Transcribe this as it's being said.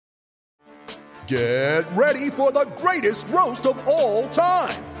Get ready for the greatest roast of all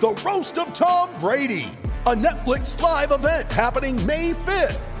time, the Roast of Tom Brady, a Netflix live event happening May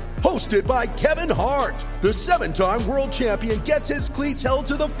 5th. Hosted by Kevin Hart, the 7-time world champion gets his cleats held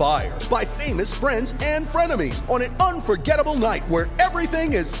to the fire by famous friends and frenemies on an unforgettable night where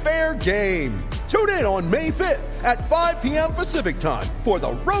everything is fair game. Tune in on May 5th at 5 p.m. Pacific time for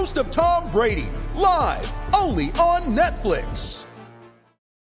the Roast of Tom Brady, live only on Netflix.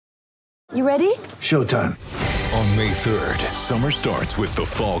 You ready? Showtime. On May 3rd, summer starts with The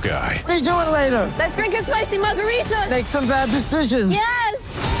Fall Guy. Let's do it later. Let's drink a spicy margarita. Make some bad decisions. Yes!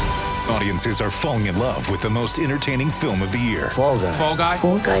 Audiences are falling in love with the most entertaining film of the year. Fall Guy. Fall Guy?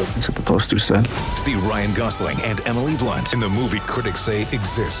 Fall guy. That's what the poster said. See Ryan Gosling and Emily Blunt in the movie critics say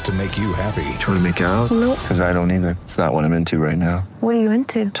exists to make you happy. Trying to make it out? Nope. Because I don't either. It's not what I'm into right now. What are you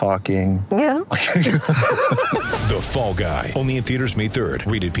into? Talking. Yeah. The Fall Guy. Only in theaters May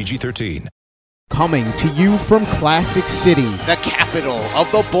 3rd. Rated PG-13. Coming to you from Classic City, the capital of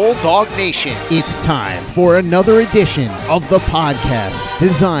the Bulldog Nation. It's time for another edition of the podcast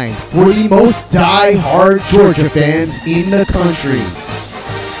designed for the most die-hard Georgia fans in the country.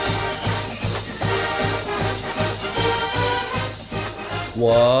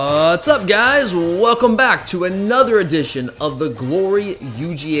 What's up, guys? Welcome back to another edition of the Glory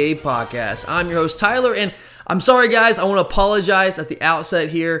UGA podcast. I'm your host, Tyler, and I'm sorry, guys. I want to apologize at the outset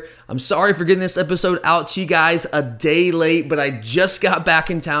here. I'm sorry for getting this episode out to you guys a day late, but I just got back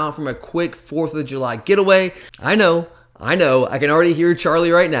in town from a quick 4th of July getaway. I know. I can already hear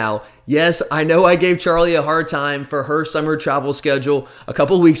Charlie right now. Yes, I know I gave Charlie a hard time for her summer travel schedule a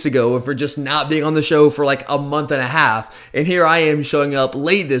couple weeks ago and for just not being on the show for like a month and a half. And here I am showing up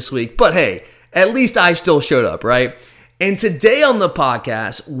late this week. But hey, at least I still showed up, right? And today on the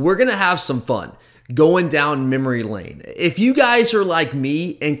podcast, we're going to have some fun going down memory lane. If you guys are like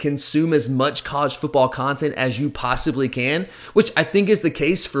me and consume as much college football content as you possibly can, which I think is the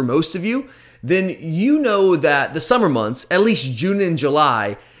case for most of you, then you know that the summer months, at least June and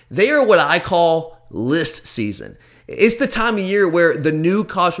July, they are what I call list season. It's the time of year where the new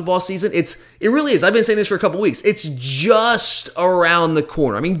college football season, it really is. I've been saying this for a couple weeks. It's just around the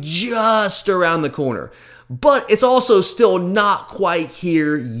corner. I mean, just around the corner. But it's also still not quite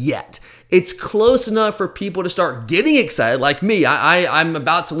here yet. It's close enough for people to start getting excited, like me. I'm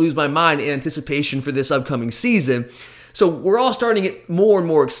about to lose my mind in anticipation for this upcoming season. So we're all starting to get more and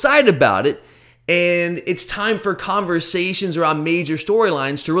more excited about it. And it's time for conversations around major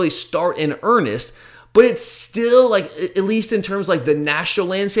storylines to really start in earnest. But it's still, like, at least in terms of like the national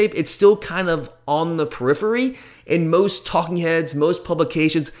landscape, it's still kind of on the periphery. And most talking heads, most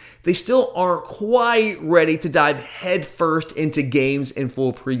publications, they still aren't quite ready to dive headfirst into games and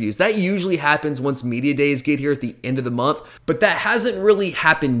full previews. That usually happens once media days get here at the end of the month, but that hasn't really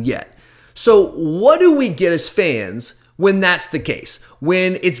happened yet. So what do we get as fans when that's the case?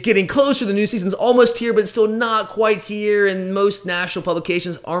 When it's getting closer, the new season's almost here, but it's still not quite here, and most national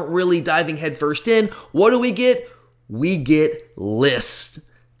publications aren't really diving headfirst in. What do we get? We get lists.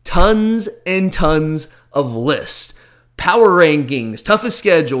 Tons and tons of lists. Power rankings, toughest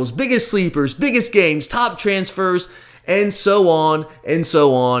schedules, biggest sleepers, biggest games, top transfers, and so on, and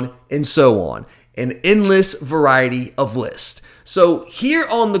so on, and so on. An endless variety of lists. So here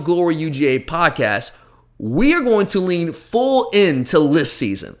on the Glory UGA podcast, we are going to lean full into list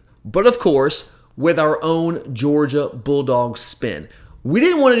season, but of course, with our own Georgia Bulldogs spin. We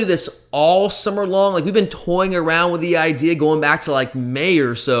didn't want to do this all summer long. Like, we've been toying around with the idea going back to like May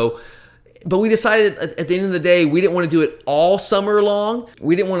or so, but we decided at the end of the day, we didn't want to do it all summer long.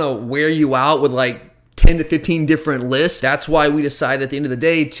 We didn't want to wear you out with like 10 to 15 different lists. That's why we decided at the end of the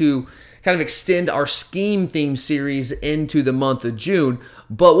day to kind of extend our scheme theme series into the month of June.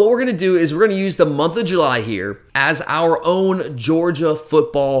 But what we're going to do is we're going to use the month of July here as our own Georgia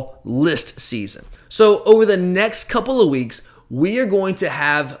football list season. So over the next couple of weeks, we are going to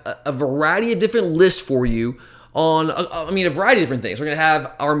have a variety of different lists for you on, a variety of different things. We're going to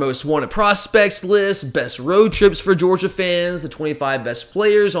have our most wanted prospects list, best road trips for Georgia fans, the 25 best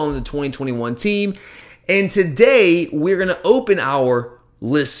players on the 2021 team. And today, we're going to open our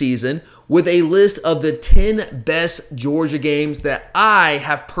list season with a list of the 10 best Georgia games that I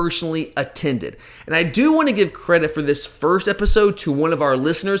have personally attended. And I do want to give credit for this first episode to one of our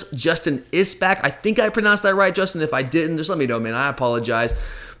listeners, Justin Isbach. I think I pronounced that right, Justin. If I didn't, just let me know, man. I apologize.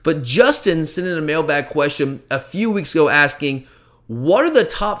 But Justin sent in a mailbag question a few weeks ago asking, what are the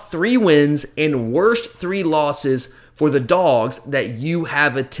top 3 wins and worst 3 losses for the Dogs that you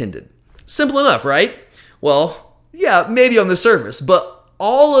have attended? Simple enough, right? Well, yeah, maybe on the surface, but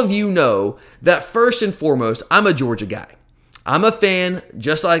all of you know that first and foremost, I'm a Georgia guy. I'm a fan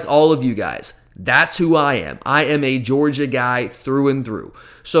just like all of you guys. That's who I am. I am a Georgia guy through and through.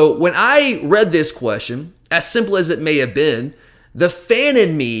 So when I read this question, as simple as it may have been, the fan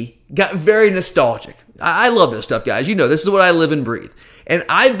in me got very nostalgic. I love this stuff, guys. You know, this is what I live and breathe. And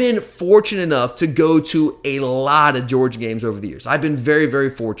I've been fortunate enough to go to a lot of Georgia games over the years. I've been very, very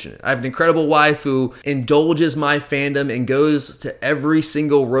fortunate. I have an incredible wife who indulges my fandom and goes to every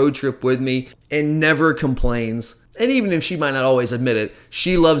single road trip with me and never complains. And even if she might not always admit it,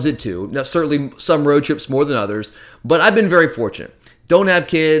 she loves it too. Now, certainly some road trips more than others, but I've been very fortunate. Don't have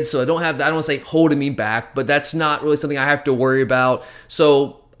kids, so I don't want to say holding me back, but that's not really something I have to worry about.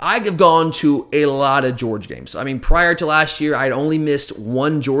 So I have gone to a lot of Georgia games. I mean, prior to last year, I'd only missed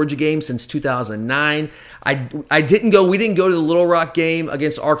one Georgia game since 2009. We didn't go to the Little Rock game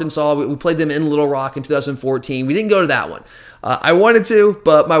against Arkansas. We played them in Little Rock in 2014. We didn't go to that one. I wanted to,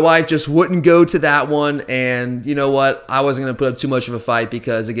 but my wife just wouldn't go to that one. And you know what? I wasn't going to put up too much of a fight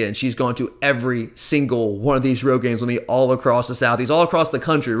because, again, she's gone to every single one of these road games with me all across the Southeast, all across the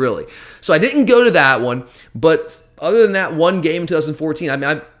country, really. So I didn't go to that one. But other than that one game in 2014, I mean,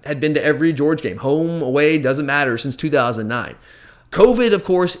 I had been to every Georgia game. Home, away, doesn't matter, since 2009. COVID, of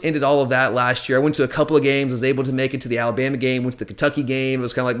course, ended all of that last year. I went to a couple of games. I was able to make it to the Alabama game, went to the Kentucky game. It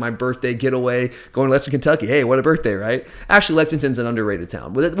was kind of like my birthday getaway, going to Lexington, Kentucky. Hey, what a birthday, right? Actually, Lexington's an underrated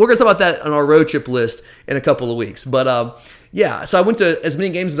town. We're going to talk about that on our road trip list in a couple of weeks. But yeah, so I went to as many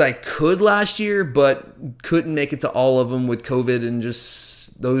games as I could last year, but couldn't make it to all of them with COVID and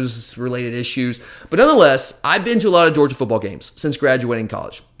just those related issues. But nonetheless, I've been to a lot of Georgia football games since graduating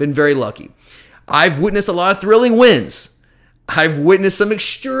college. Been very lucky. I've witnessed a lot of thrilling wins. I've witnessed some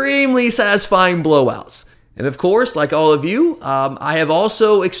extremely satisfying blowouts. And of course, like all of you, I have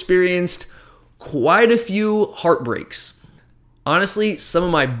also experienced quite a few heartbreaks. Honestly, some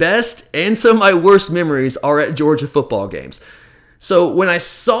of my best and some of my worst memories are at Georgia football games. So when I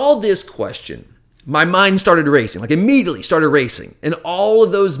saw this question, my mind started racing, like immediately started racing. And all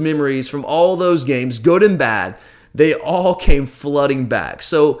of those memories from all those games, good and bad, they all came flooding back.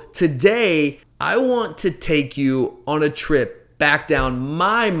 So today, I want to take you on a trip back down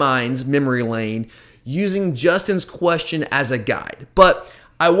my mind's memory lane using Justin's question as a guide. But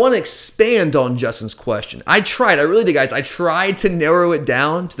I want to expand on Justin's question. I really did, guys. I tried to narrow it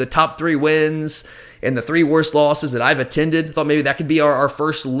down to the top 3 wins and the 3 worst losses that I've attended. Thought maybe that could be our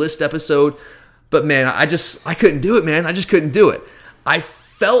first list episode. But man, I couldn't do it, man. I just couldn't do it. I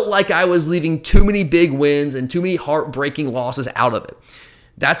felt like I was leaving too many big wins and too many heartbreaking losses out of it.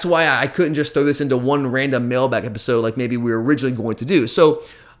 That's why I couldn't just throw this into one random mailbag episode like maybe we were originally going to do. So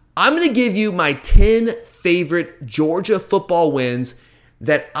I'm going to give you my 10 favorite Georgia football wins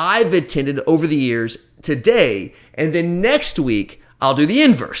that I've attended over the years today. And then next week, I'll do the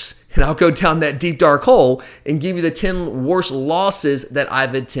inverse. And I'll go down that deep, dark hole and give you the 10 worst losses that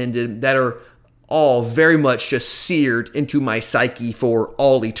I've attended that are all very much just seared into my psyche for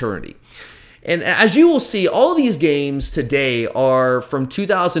all eternity. And as you will see, all these games today are from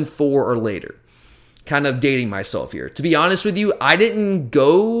 2004 or later. Kind of dating myself here. To be honest with you, I didn't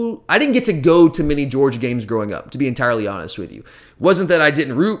get to go to many Georgia games growing up, to be entirely honest with you. It wasn't that I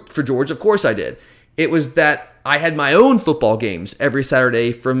didn't root for Georgia, of course I did. It was that I had my own football games every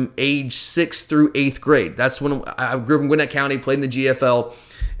Saturday from age 6th through 8th grade. That's when I grew up in Gwinnett County, played in the GFL,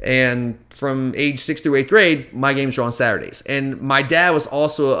 and from age 6th through 8th grade, my games were on Saturdays. And my dad was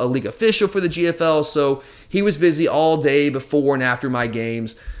also a league official for the GFL, so he was busy all day before and after my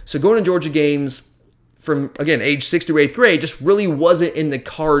games. So going to Georgia games from, again, age 6th through 8th grade just really wasn't in the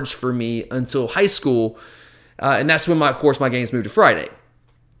cards for me until high school. And that's when, my games moved to Friday.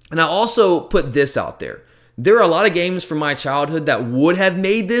 And I also put this out there. There are a lot of games from my childhood that would have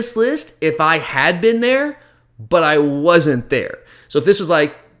made this list if I had been there, but I wasn't there. So if this was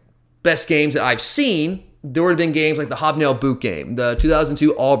like best games that I've seen, there would have been games like the Hobnail Boot game, the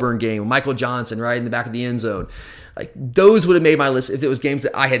 2002 Auburn game, Michael Johnson right in the back of the end zone. Like those would have made my list if it was games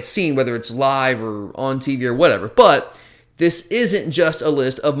that I had seen, whether it's live or on TV or whatever. But this isn't just a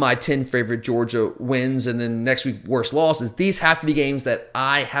list of my 10 favorite Georgia wins and then next week worst losses. These have to be games that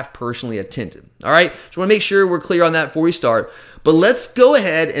I have personally attended. All right? Just want to make sure we're clear on that before we start. But let's go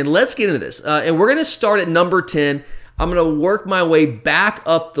ahead and let's get into this. And we're going to start at number 10. I'm going to work my way back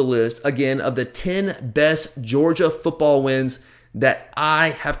up the list, again, of the 10 best Georgia football wins that I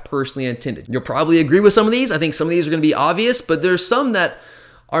have personally attended. You'll probably agree with some of these. I think some of these are going to be obvious, but there's some that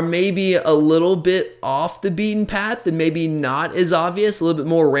are maybe a little bit off the beaten path and maybe not as obvious, a little bit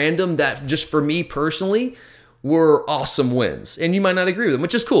more random, that just for me personally were awesome wins. And you might not agree with them,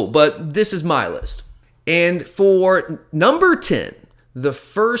 which is cool, but this is my list. And for number 10, the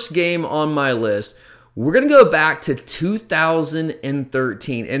first game on my list We're going to go back to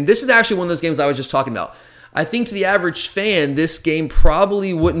 2013. And this is actually one of those games I was just talking about. I think to the average fan, this game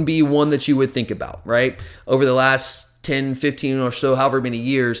probably wouldn't be one that you would think about, right? Over the last 10, 15 or so, however many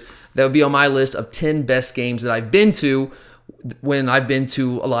years, that would be on my list of 10 best games that I've been to when I've been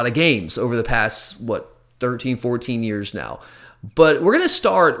to a lot of games over the past, 13, 14 years now. But we're going to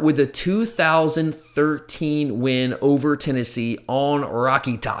start with the 2013 win over Tennessee on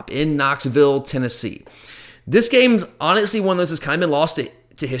Rocky Top in Knoxville, Tennessee. This game's honestly one of those that's kind of been lost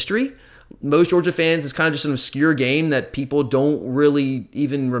to history. Most Georgia fans, it's kind of just an obscure game that people don't really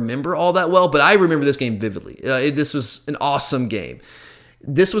even remember all that well, but I remember this game vividly. This was an awesome game.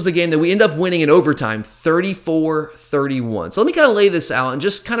 This was a game that we end up winning in overtime, 34-31. So let me kind of lay this out and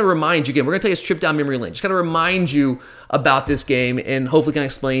just kind of remind you again. We're going to take a trip down memory lane. Just kind of remind you about this game and hopefully kind of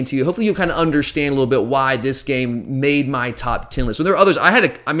explain to you. Hopefully you kind of understand a little bit why this game made my top 10 list. So there are others.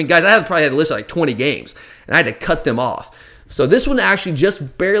 Guys, I probably had a list of like 20 games, and I had to cut them off. So this one actually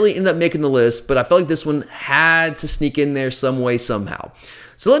just barely ended up making the list, but I felt like this one had to sneak in there some way, somehow.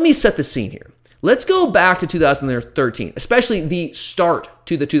 So let me set the scene here. Let's go back to 2013, especially the start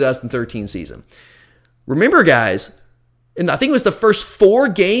to the 2013 season. Remember, guys, and I think it was the first 4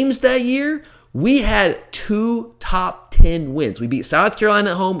 games that year, we had 2 top 10 wins. We beat South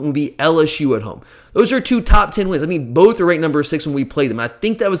Carolina at home and we beat LSU at home. Those are 2 top 10 wins. I mean, both are ranked number 6 when we played them. I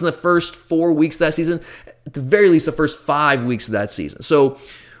think that was in the first 4 weeks of that season, at the very least the first 5 weeks of that season. So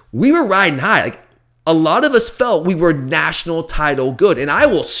we were riding high. Like, a lot of us felt we were national title good, and I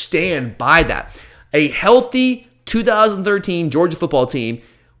will stand by that. A healthy 2013 Georgia football team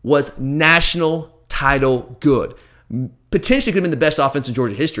was national title good. Potentially could have been the best offense in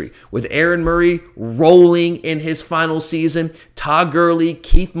Georgia history, with Aaron Murray rolling in his final season, Todd Gurley,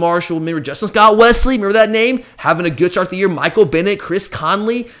 Keith Marshall, remember Justin Scott Wesley, remember that name? Having a good start to the year, Michael Bennett, Chris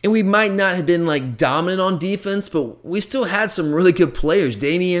Conley, and we might not have been like dominant on defense, but we still had some really good players.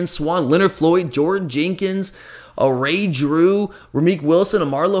 Damian Swan, Leonard Floyd, Jordan Jenkins, Ray Drew, Rameek Wilson,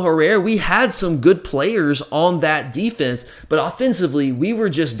 Amarlo Herrera. We had some good players on that defense, but offensively, we were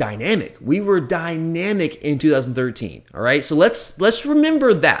just dynamic. We were dynamic in 2013, all right? So let's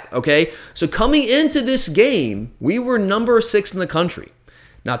remember that, okay? So coming into this game, we were number 6 in the country.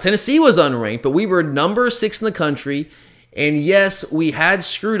 Now, Tennessee was unranked, but we were number 6 in the country, and yes, we had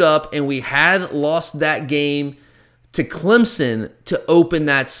screwed up, and we had lost that game to Clemson to open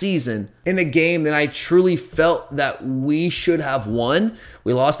that season in a game that I truly felt that we should have won.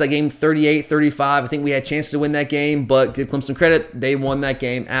 We lost that game 38-35. I think we had a chance to win that game, but give Clemson credit, they won that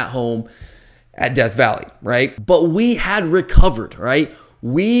game at home at Death Valley, right? But we had recovered, right?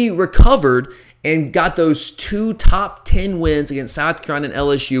 We recovered and got those 2 top 10 wins against South Carolina and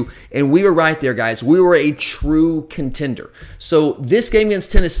LSU, and we were right there, guys. We were a true contender. So this game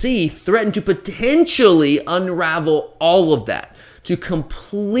against Tennessee threatened to potentially unravel all of that, to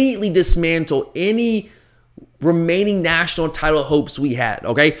completely dismantle any remaining national title hopes we had,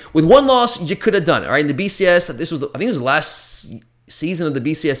 okay? With one loss, you could have done it, all right? In the BCS, I think it was the last season of the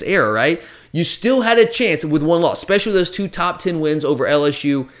BCS era, right? You still had a chance with one loss, especially those 2 top 10 wins over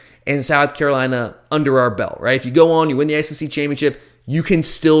LSU and South Carolina under our belt, right? If you go on, you win the SEC championship, you can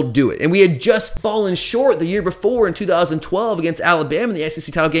still do it. And we had just fallen short the year before in 2012 against Alabama in the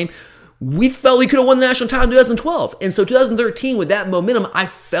SEC title game. We felt we could have won the national title in 2012. And so 2013, with that momentum, I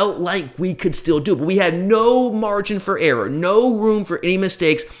felt like we could still do it. But we had no margin for error, no room for any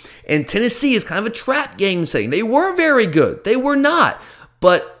mistakes. And Tennessee is kind of a trap game setting. They were very good. They were not.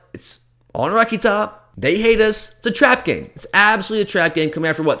 But it's on Rocky Top. They hate us. It's a trap game. It's absolutely a trap game coming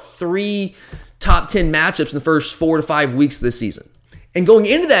after, 3 top 10 matchups in the first 4 to 5 weeks of this season. And going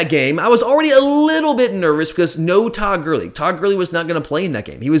into that game, I was already a little bit nervous because no Todd Gurley. Todd Gurley was not going to play in that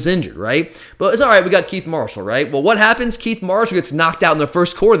game. He was injured, right? But it's all right. We got Keith Marshall, right? Well, what happens? Keith Marshall gets knocked out in the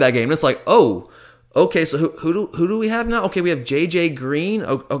first quarter of that game. And it's like, oh, okay, so who do we have now? Okay, we have J.J. Green.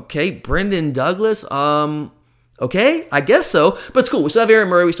 Okay, Brendan Douglas. Okay, I guess so. But it's cool. We still have Aaron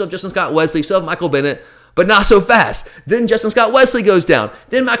Murray. We still have Justin Scott Wesley. We still have Michael Bennett. But not so fast. Then Justin Scott Wesley goes down.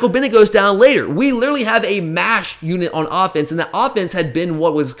 Then Michael Bennett goes down later. We literally have a MASH unit on offense, and that offense had been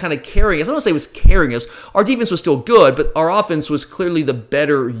what was kind of carrying us. I don't want to say it was carrying us. Our defense was still good, but our offense was clearly the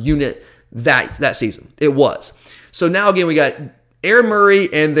better unit that season. It was. So now, again, we got Aaron Murray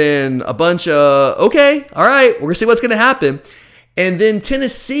and then a bunch of, okay, all right, we're going to see what's going to happen. And then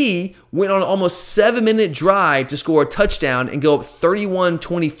Tennessee went on an almost 7-minute drive to score a touchdown and go up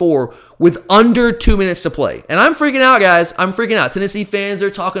 31-24 with under 2 minutes to play. And I'm freaking out, guys. I'm freaking out. Tennessee fans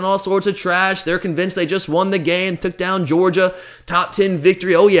are talking all sorts of trash. They're convinced they just won the game, took down Georgia, top 10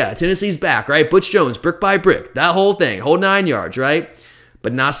 victory. Oh, yeah, Tennessee's back, right? Butch Jones, brick by brick, that whole thing, whole 9 yards, right?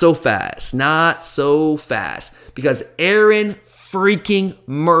 but not so fast. Not so fast. Because Aaron freaking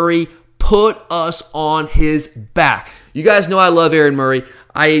Murray put us on his back. You guys know I love Aaron Murray.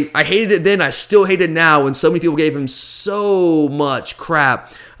 I hated it then. I still hate it now when so many people gave him so much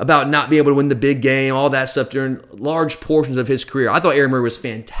crap about not being able to win the big game, all that stuff during large portions of his career. I thought Aaron Murray was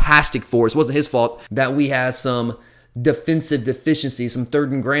fantastic for us. It wasn't his fault that we had some defensive deficiencies, some third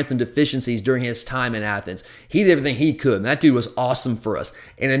and Grantham deficiencies during his time in Athens. He did everything he could. And that dude was awesome for us.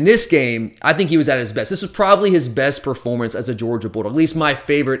 And in this game, I think he was at his best. This was probably his best performance as a Georgia Bulldog, at least my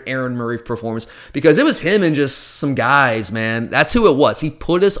favorite Aaron Murray performance, because it was him and just some guys, man. That's who it was. He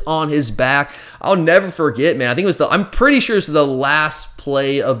put us on his back. I'll never forget, man. I think it was I'm pretty sure it's the last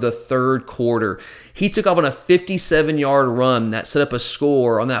play of the third quarter. He took off on a 57-yard run that set up a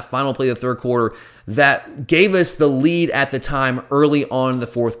score on that final play of the third quarter that gave us the lead at the time early on in the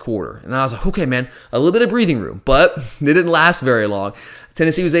fourth quarter. And I was like, okay, man, a little bit of breathing room, but it didn't last very long.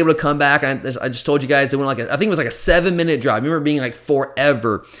 Tennessee was able to come back. I just told you guys, they went I think it was like a 7-minute drive. I remember it being like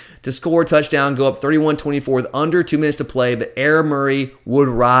forever to score a touchdown, go up 31-24 with under 2 minutes to play, but Aaron Murray would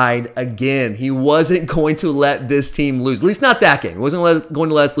ride again. He wasn't going to let this team lose, at least not that game. He wasn't going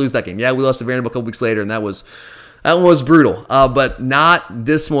to let us lose that game. Yeah, we lost to Vanderbilt a couple weeks later, and that one was brutal, but not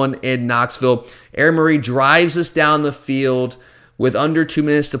this one in Knoxville. Aaron Murray drives us down the field with under 2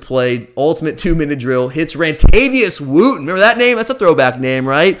 minutes to play. Ultimate 2-minute drill. Hits Rantavius Wooten. Remember that name? That's a throwback name,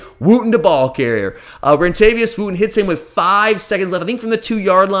 right? Wooten, the ball carrier. Rantavius Wooten hits him with 5 seconds left, I think from the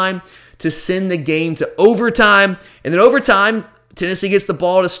 2-yard line, to send the game to overtime. And then overtime, Tennessee gets the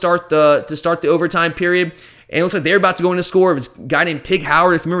ball to start the overtime period. And it looks like they're about to go in to score. It's a guy named Pig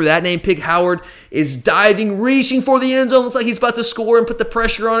Howard. If you remember that name, Pig Howard is diving, reaching for the end zone. Looks like he's about to score and put the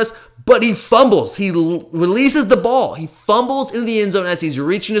pressure on us. But he fumbles. He releases the ball. He fumbles into the end zone as he's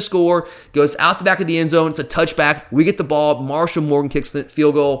reaching to score. Goes out the back of the end zone. It's a touchback. We get the ball. Marshall Morgan kicks the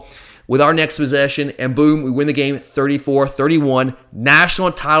field goal with our next possession. And boom, we win the game 34-31.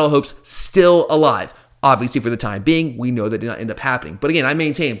 National title hopes still alive. Obviously, for the time being, we know that did not end up happening. But again, I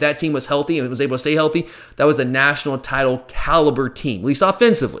maintain if that team was healthy and was able to stay healthy, that was a national title caliber team, at least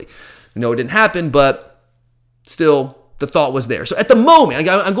offensively. It didn't happen, but still, the thought was there. So at the moment,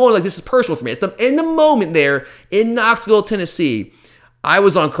 I'm going like this is personal for me. In the moment there in Knoxville, Tennessee, I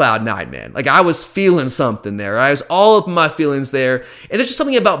was on cloud nine, man. I was feeling something there. I was all up in my feelings there. And there's just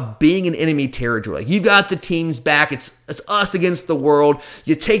something about being in enemy territory. You got the team's back. It's us against the world.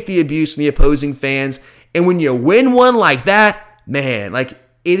 You take the abuse from the opposing fans. And when you win one like that, man, it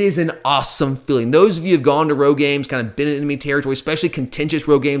is an awesome feeling. Those of you who have gone to road games, kind of been in enemy territory, especially contentious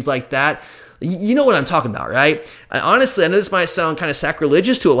road games like that, you know what I'm talking about, right? And honestly, I know this might sound kind of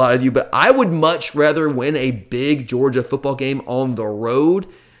sacrilegious to a lot of you, but I would much rather win a big Georgia football game on the road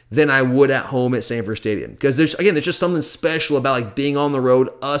than I would at home at Sanford Stadium. Because there's just something special about being on the road,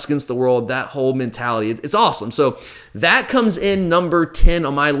 us against the world, that whole mentality. It's awesome. So that comes in number 10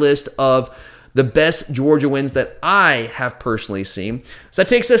 on my list of the best Georgia wins that I have personally seen. So that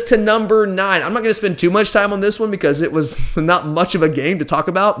takes us to number 9. I'm not going to spend too much time on this one because it was not much of a game to talk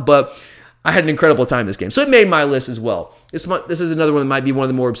about, but I had an incredible time this game. So it made my list as well. This is another one that might be one of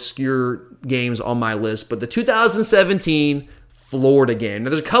the more obscure games on my list, but the 2017 Florida game. Now,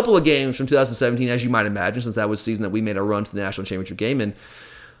 there's a couple of games from 2017, as you might imagine, since that was the season that we made a run to the national championship game, and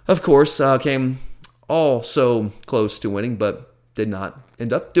of course, came all so close to winning, but did not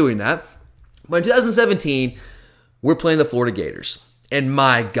end up doing that. But in 2017, we're playing the Florida Gators, and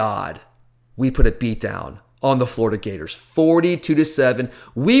my God, we put a beat down on the Florida Gators, 42-7.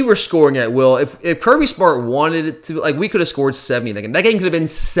 We were scoring at will. If Kirby Smart wanted it to, we could have scored 70 in that game. That game could have been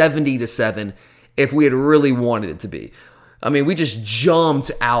 70-7 if we had really wanted it to be. I mean, we just jumped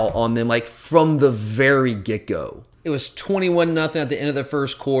out on them from the very get-go. It was 21-0 at the end of the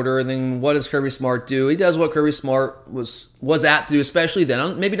first quarter. And then what does Kirby Smart do? He does what Kirby Smart was apt to do, especially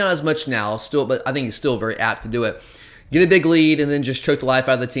then. Maybe not as much now, still, but I think he's still very apt to do it. Get a big lead and then just choke the life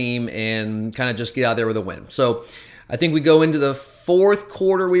out of the team and kind of just get out there with a win. So I think we go into the fourth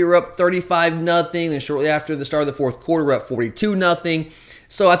quarter. We were up 35-0. Then shortly after the start of the fourth quarter, we're up 42-0.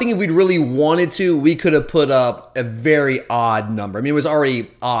 So I think if we'd really wanted to, we could have put up a very odd number. I mean, it was already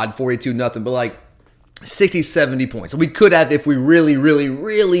odd, 42-0, but 60, 70 points. So we could have if we really, really,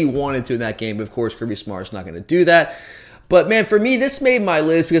 really wanted to in that game. But of course, Kirby Smart's not going to do that. But man, for me, this made my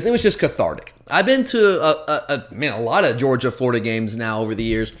list because it was just cathartic. I've been to a lot of Georgia-Florida games now over the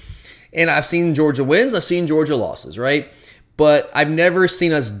years, and I've seen Georgia wins, I've seen Georgia losses, right? But I've never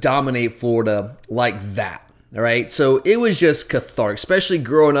seen us dominate Florida like that, all right? So it was just cathartic, especially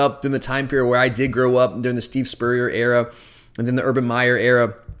growing up during the time period where I did grow up during the Steve Spurrier era and then the Urban Meyer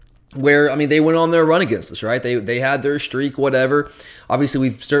era. where, I mean, they went on their run against us, right? They had their streak, whatever. Obviously,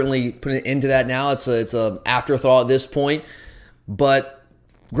 we've certainly put an end to that now. It's a afterthought at this point. But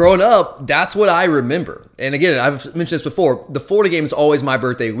growing up, that's what I remember. And again, I've mentioned this before. The Florida game is always my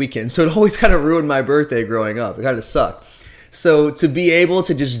birthday weekend, so it always kind of ruined my birthday growing up. It kind of sucked. So to be able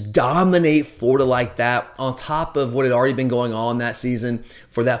to just dominate Florida like that on top of what had already been going on that season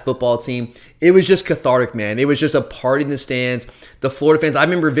for that football team, it was just cathartic, man. It was just a party in the stands. The Florida fans, I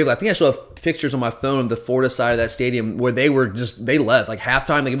remember vividly, I think I still have pictures on my phone of the Florida side of that stadium where they left like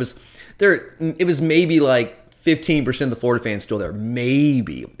halftime. Like it was maybe like 15% of the Florida fans still there,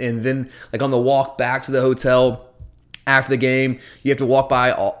 maybe. And then like on the walk back to the hotel after the game, you have to walk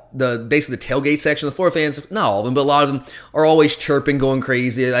by basically the tailgate section. The Florida fans, not all of them, but a lot of them are always chirping, going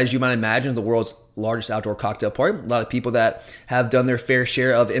crazy. As you might imagine, the world's largest outdoor cocktail party. A lot of people that have done their fair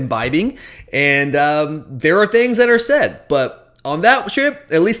share of imbibing. And there are things that are said. But on that trip,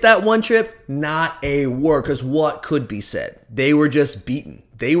 at least that one trip, not a word. Because what could be said? They were just beaten.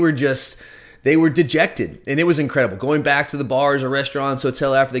 They were dejected. And it was incredible. Going back to the bars or restaurants,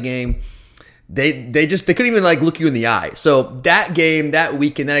 hotel after the game, They couldn't even like look you in the eye. So that game, that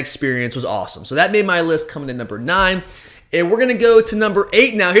weekend, that experience was awesome. So that made my list coming in number 9. And we're going to go to number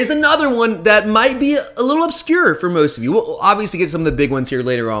 8 now. Here's another one that might be a little obscure for most of you. We'll obviously get some of the big ones here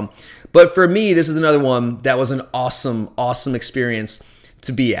later on. But for me, this is another one that was an awesome, awesome experience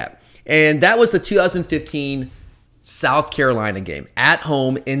to be at. And that was the 2015 South Carolina game at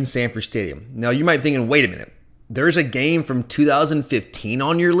home in Sanford Stadium. Now, you might be thinking, wait a minute. There's a game from 2015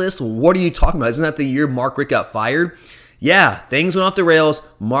 on your list? What are you talking about? Isn't that the year Mark Richt got fired? Yeah, things went off the rails.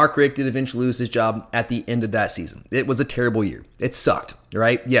 Mark Richt did eventually lose his job at the end of that season. It was a terrible year. It sucked,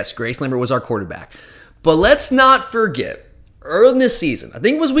 right? Yes, Grace Lambert was our quarterback. But let's not forget, early in this season, I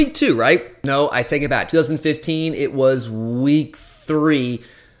think it was week 2, right? No, I take it back. 2015, it was week 3.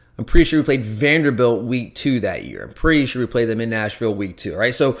 I'm pretty sure we played Vanderbilt week 2 that year. I'm pretty sure we played them in Nashville week 2, all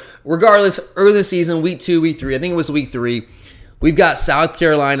right? So regardless, early in the season, week 2, week 3, I think it was week 3, we've got South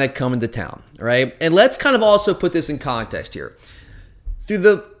Carolina coming to town, right? And let's kind of also put this in context here. Through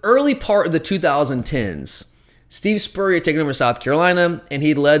the early part of the 2010s, Steve Spurrier had taken over South Carolina, and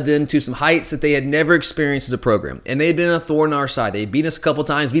he led them to some heights that they had never experienced as a program. And they had been a thorn in our side. They had beaten us a couple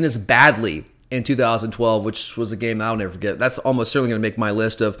times, beaten us badly in 2012, which was a game I'll never forget. That's almost certainly going to make my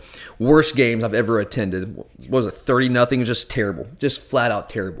list of worst games I've ever attended. What was it, 30-0? It was just terrible. Just flat out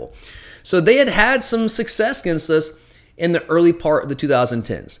terrible. So they had some success against us in the early part of the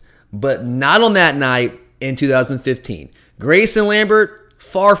 2010s, but not on that night in 2015. Grayson Lambert,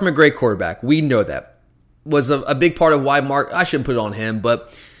 far from a great quarterback. We know that. Was a big part of why I shouldn't put it on him,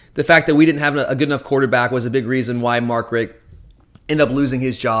 but the fact that we didn't have a good enough quarterback was a big reason why Mark Richt ended up losing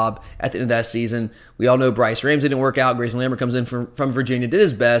his job at the end of that season. We all know Bryce Ramsey didn't work out. Grayson Lambert comes in from Virginia, did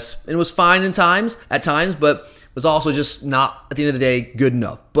his best, and was fine at times, but was also just not, at the end of the day, good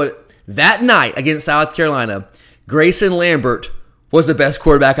enough. But that night against South Carolina, Grayson Lambert was the best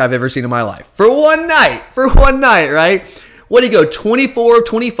quarterback I've ever seen in my life. For one night, right? What did he go? 24 of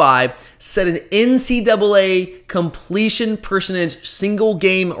 25, set an NCAA completion percentage single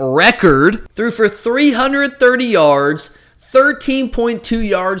game record, threw for 330 yards, 13.2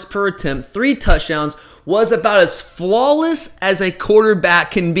 yards per attempt, 3 touchdowns, was about as flawless as a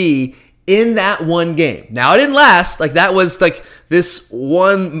quarterback can be in that one game. Now, it didn't last. Like, that was like this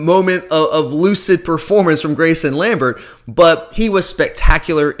one moment of lucid performance from Grayson Lambert, but he was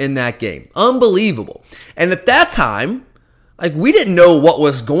spectacular in that game. Unbelievable. And at that time, like, we didn't know what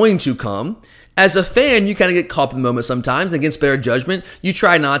was going to come. As a fan, you kind of get caught up in the moment sometimes. Against better judgment, you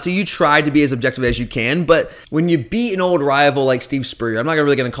try not to. You try to be as objective as you can. But when you beat an old rival like Steve Spurrier, I'm not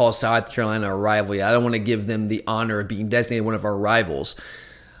really going to call South Carolina a rival yet. I don't want to give them the honor of being designated one of our rivals.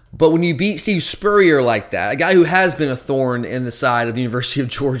 But when you beat Steve Spurrier like that, a guy who has been a thorn in the side of the University of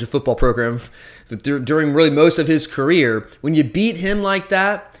Georgia football program during really most of his career, when you beat him like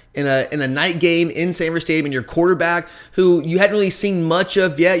that, in a night game in Sanford Stadium, and your quarterback, who you hadn't really seen much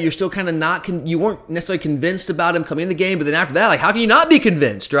of yet, you're still kind of you weren't necessarily convinced about him coming in the game, but then after that, like, how can you not be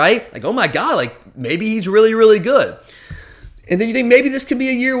convinced, right? Like, oh my God, like, maybe he's really, really good. And then you think maybe this could be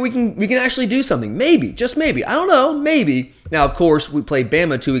a year we can actually do something. Maybe, just maybe. I don't know, maybe. Now, of course, we play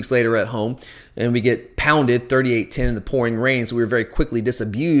Bama 2 weeks later at home, and we get pounded 38-10 in the pouring rain, so we were very quickly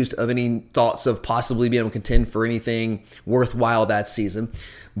disabused of any thoughts of possibly being able to contend for anything worthwhile that season.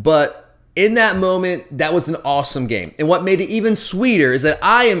 But in that moment, that was an awesome game. And what made it even sweeter is that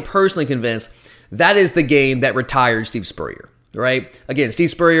I am personally convinced that is the game that retired Steve Spurrier, right? Again, Steve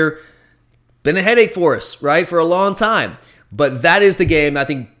Spurrier, been a headache for us, right, for a long time. But that is the game I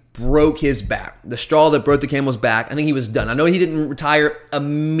think broke his back. The straw that broke the camel's back. I think he was done. I know he didn't retire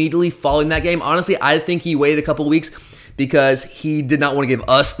immediately following that game. Honestly, I think he waited a couple weeks because he did not want to give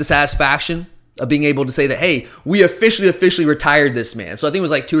us the satisfaction of being able to say that, hey, we officially retired this man. So I think it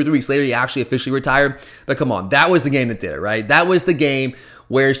was like 2 or 3 weeks later he actually officially retired. But come on, that was the game that did it, right? That was the game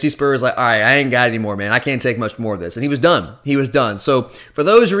where Steve Spurrier was like, all right, I ain't got it anymore, man. I can't take much more of this. And he was done. He was done. So for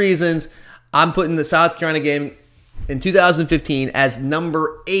those reasons, I'm putting the South Carolina game in 2015 as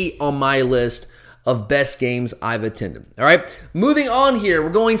number 8 on my list of best games I've attended. All right, moving on here, we're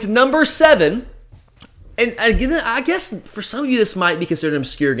going to number 7. And again, I guess for some of you this might be considered an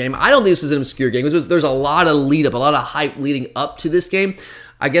obscure game. I don't think this was an obscure game. There's a lot of lead up, a lot of hype leading up to this game.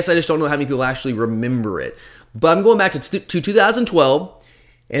 I guess I just don't know how many people actually remember it. But I'm going back to 2012,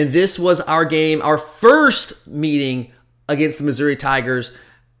 and this was our game, our first meeting against the Missouri Tigers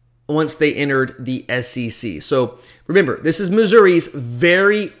once they entered the SEC. So remember, this is Missouri's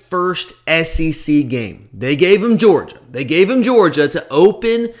very first SEC game. They gave them Georgia. They gave them Georgia to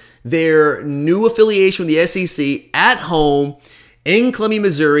open their new affiliation with the SEC at home in Columbia,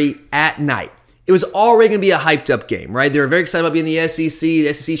 Missouri at night. It was already going to be a hyped up game, right? They were very excited about being in the SEC.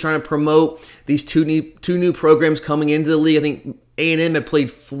 The SEC trying to promote these two new programs coming into the league. I think A&M had played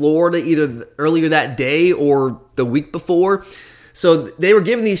Florida either earlier that day or the week before. So they were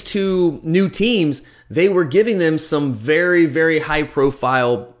giving these 2 new teams, they were giving them some very, very high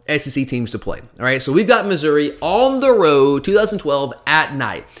profile SEC teams to play. All right, so we've got Missouri on the road, 2012 at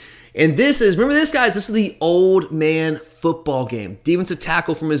night. And remember this, guys, this is the old man football game. Defensive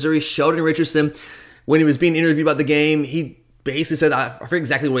tackle from Missouri, Sheldon Richardson, when he was being interviewed about the game, he basically said, I forget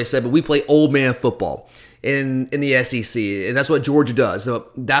exactly what he said, but we play old man football in the SEC, and that's what Georgia does. So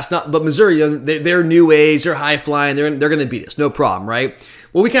but Missouri, they're new age, they're high flying, they're going to beat us, no problem, right?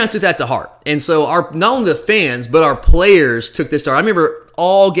 Well, we kind of took that to heart, and so not only the fans but our players took this to heart. I remember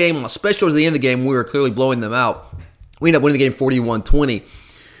all game, especially towards the end of the game, we were clearly blowing them out. We ended up winning the game 41-20.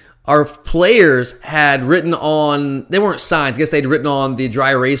 Our players had written on, they weren't signs, I guess they'd written on the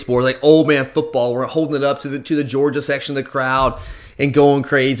dry erase board, like old man football. We're holding it up to the Georgia section of the crowd and going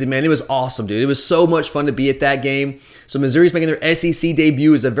crazy, man. It was awesome, dude. It was so much fun to be at that game. So Missouri's making their SEC debut.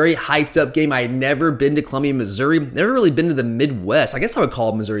 It was a very hyped up game. I had never been to Columbia, Missouri. Never really been to the Midwest. I guess I would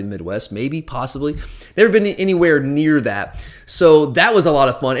call Missouri the Midwest, maybe, possibly. Never been anywhere near that. So that was a lot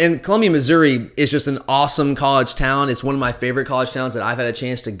of fun. And Columbia, Missouri is just an awesome college town. It's one of my favorite college towns that I've had a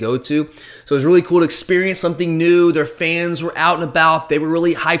chance to go to. So it was really cool to experience something new. Their fans were out and about. They were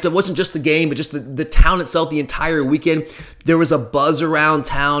really hyped up. It wasn't just the game, but just the town itself the entire weekend. There was a buzz around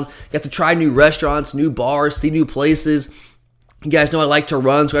town. Got to try new restaurants, new bars, see new places. You guys know I like to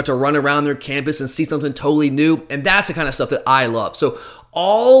run, so I got to run around their campus and see something totally new. And that's the kind of stuff that I love. So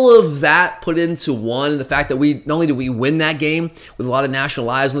all of that put into one, the fact that not only did we win that game with a lot of national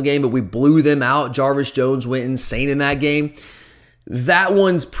eyes on the game, but we blew them out. Jarvis Jones went insane in that game. That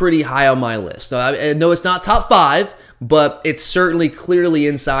one's pretty high on my list. I know it's not top 5, but it's certainly clearly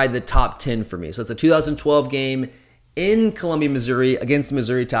inside the top 10 for me. So it's a 2012 game in Columbia, Missouri against the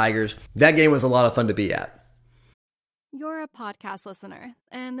Missouri Tigers. That game was a lot of fun to be at. You're a podcast listener,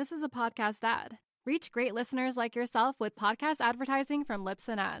 and this is a podcast ad. Reach great listeners like yourself with podcast advertising from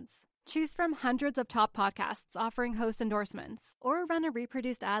Libsyn Ads. Choose from hundreds of top podcasts offering host endorsements, or run a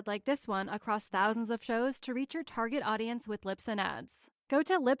reproduced ad like this one across thousands of shows to reach your target audience with Libsyn Ads. Go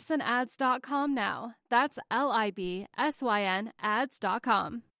to libsynads.com now. That's LIBSYN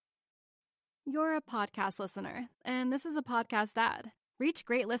ads.com. You're a podcast listener, and this is a podcast ad. Reach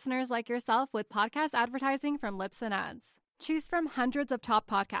great listeners like yourself with podcast advertising from Libsyn Ads. Choose from hundreds of top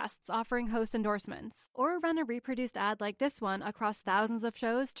podcasts offering host endorsements, or run a reproduced ad like this one across thousands of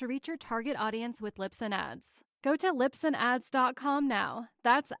shows to reach your target audience with Libsyn Ads. Go to libsynads.com now.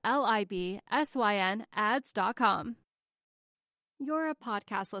 That's LIBSYN ads.com. You're a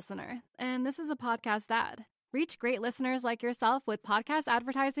podcast listener, and this is a podcast ad. Reach great listeners like yourself with podcast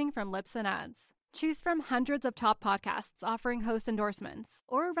advertising from Libsyn Ads. Choose from hundreds of top podcasts offering host endorsements,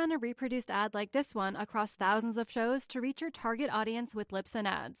 or run a reproduced ad like this one across thousands of shows to reach your target audience with Libsyn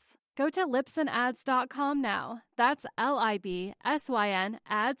Ads. Go to libsynads.com now. That's LIBSYN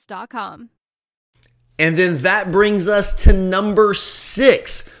ads.com. And then that brings us to number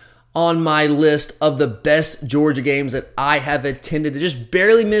 6 on my list of the best Georgia games that I have attended. I just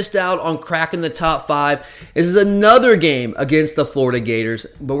barely missed out on cracking the top 5. This is another game against the Florida Gators,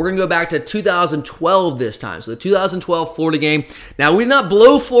 but we're going to go back to 2012 this time. So the 2012 Florida game. Now, we did not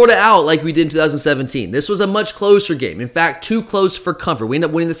blow Florida out like we did in 2017. This was a much closer game. In fact, too close for comfort. We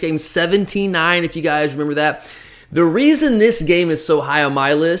ended up winning this game 17-9, if you guys remember that. The reason this game is so high on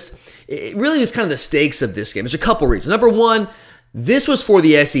my list, it really is kind of the stakes of this game. There's a couple reasons. Number one, This was for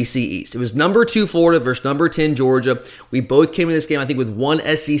the SEC East. It was number 2 Florida versus number 10 Georgia. We both came in this game, I think, with one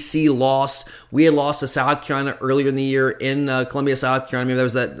SEC loss. We had lost to South Carolina earlier in the year in Columbia, South Carolina. Maybe that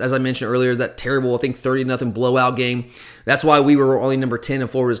was that, as I mentioned earlier, that terrible, I think, 30-0 blowout game. That's why we were only number 10 and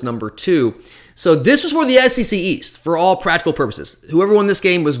Florida is number 2. So this was for the SEC East for all practical purposes. Whoever won this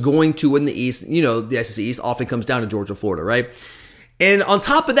game was going to win the East. You know, the SEC East often comes down to Georgia, Florida, right? And on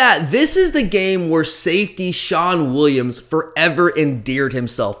top of that, this is the game where safety Sean Williams forever endeared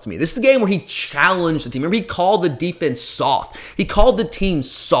himself to me. This is the game where he challenged the team. Remember, he called the defense soft. He called the team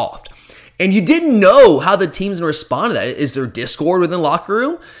soft. And you didn't know how the team's going to respond to that. Is there discord within the locker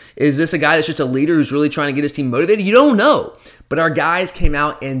room? Is this a guy that's just a leader who's really trying to get his team motivated? You don't know. But our guys came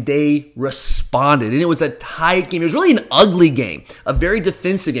out and they responded. And it was a tight game. It was really an ugly game, a very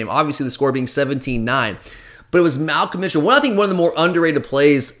defensive game. Obviously, the score being 17-9. But it was Malcolm Mitchell. I think one of the more underrated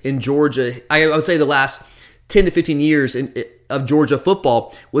plays in Georgia, I would say the last 10 to 15 years of Georgia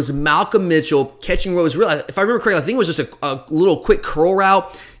football, was Malcolm Mitchell catching what was real. If I remember correctly, I think it was just a little quick curl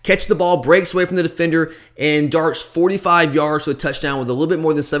route, catch the ball, breaks away from the defender, and darts 45 yards to a touchdown with a little bit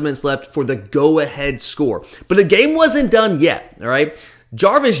more than 7 minutes left for the go-ahead score. But the game wasn't done yet, all right?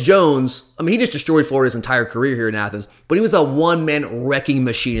 Jarvis Jones, he just destroyed Florida's entire career here in Athens, but he was a one-man wrecking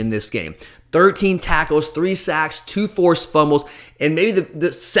machine in this game. 13 tackles, 3 sacks, 2 forced fumbles, and maybe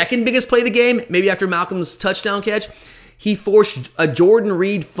the second biggest play of the game, maybe after Malcolm's touchdown catch, he forced a Jordan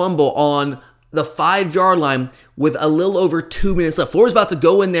Reed fumble on the 5-yard line with a little over 2 minutes left. Florida's about to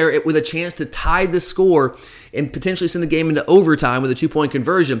go in there with a chance to tie the score and potentially send the game into overtime with a 2-point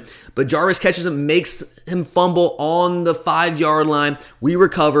conversion. But Jarvis catches him, makes him fumble on the 5-yard line. We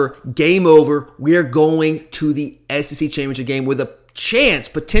recover. Game over. We are going to the SEC Championship game with a chance,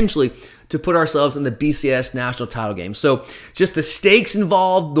 potentially, to put ourselves in the BCS national title game. So just the stakes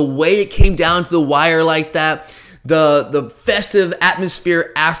involved, the way it came down to the wire like that, the festive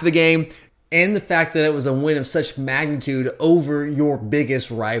atmosphere after the game, and the fact that it was a win of such magnitude over your biggest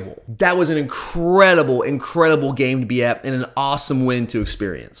rival. That was an incredible, incredible game to be at and an awesome win to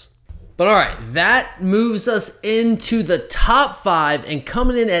experience. But all right, that moves us into the top 5, and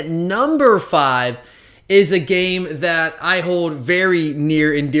coming in at number 5 is a game that I hold very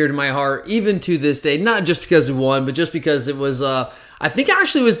near and dear to my heart, even to this day. Not just because we won, but just because it was, I think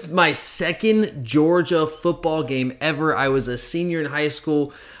actually was my second Georgia football game ever. I was a senior in high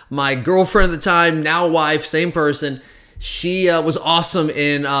school. My girlfriend at the time, now wife, same person, she was awesome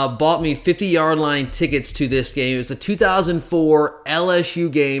and bought me 50-yard line tickets to this game. It was a 2004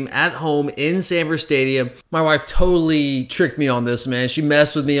 LSU game at home in Sanford Stadium. My wife totally tricked me on this, man. She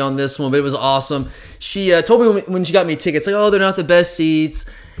messed with me on this one, but it was awesome. She told me when she got me tickets, like, oh, they're not the best seats.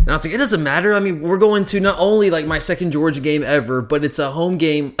 And I was like, it doesn't matter. We're going to not only like my second Georgia game ever, but it's a home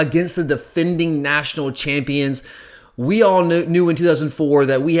game against the defending national champions. We all knew in 2004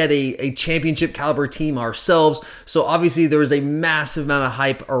 that we had a championship caliber team ourselves. So obviously there was a massive amount of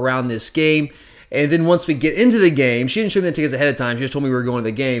hype around this game. And then once we get into the game, she didn't show me the tickets ahead of time. She just told me we were going to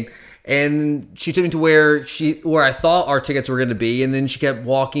the game. And she took me to where I thought our tickets were going to be. And then she kept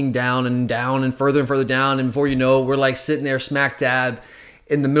walking down and further down. And before you know it, we're like sitting there smack dab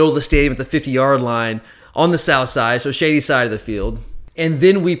in the middle of the stadium at the 50-yard line on the south side, so shady side of the field. And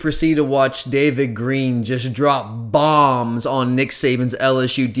then we proceed to watch David Green just drop bombs on Nick Saban's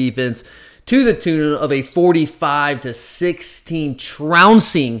LSU defense to the tune of a 45-16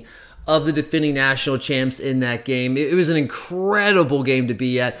 trouncing of the defending national champs in that game. It was an incredible game to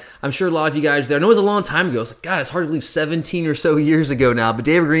be at. I'm sure a lot of you guys there, I know it was a long time ago. It's like, God, it's hard to believe 17 or so years ago now. But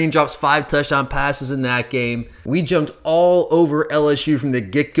David Green drops 5 touchdown passes in that game. We jumped all over LSU from the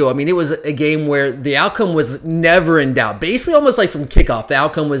get-go. It was a game where the outcome was never in doubt. Basically, almost like from kickoff, the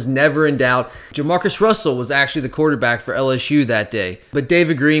outcome was never in doubt. Jamarcus Russell was actually the quarterback for LSU that day. But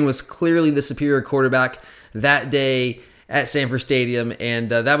David Green was clearly the superior quarterback that day at Sanford Stadium,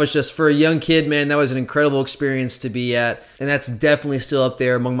 and that was just, for a young kid, man, that was an incredible experience to be at, and that's definitely still up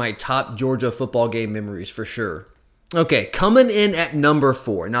there among my top Georgia football game memories for sure. Okay, coming in at number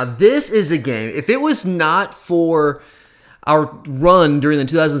 4. Now, this is a game, if it was not for our run during the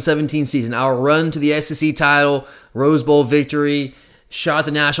 2017 season, our run to the SEC title, Rose Bowl victory, shot at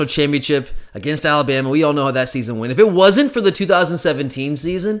the national championship against Alabama, we all know how that season went. If it wasn't for the 2017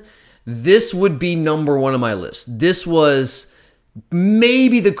 season, this would be number 1 on my list. This was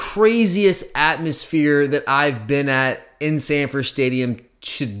maybe the craziest atmosphere that I've been at in Sanford Stadium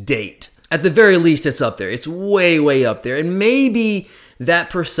to date. At the very least, it's up there. It's way, way up there. And maybe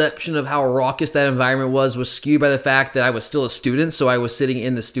that perception of how raucous that environment was skewed by the fact that I was still a student, so I was sitting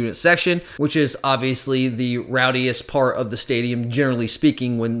in the student section, which is obviously the rowdiest part of the stadium, generally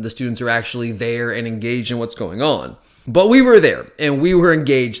speaking, when the students are actually there and engaged in what's going on. But we were there, and we were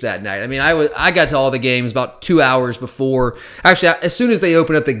engaged that night. I mean, I got to all the games about 2 hours before. Actually, as soon as they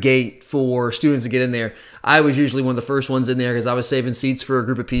opened up the gate for students to get in there, I was usually one of the first ones in there because I was saving seats for a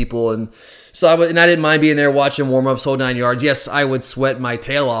group of people. And so I didn't mind being there watching warm-ups, whole 9 yards. Yes, I would sweat my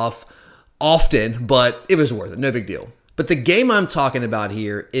tail off often, but it was worth it. No big deal. But the game I'm talking about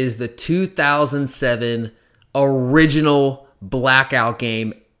here is the 2007 original blackout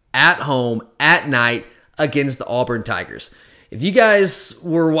game at home at night against the Auburn Tigers. If you guys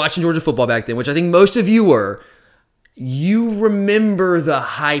were watching Georgia football back then, which I think most of you were, you remember the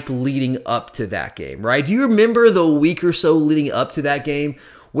hype leading up to that game, right? Do you remember the week or so leading up to that game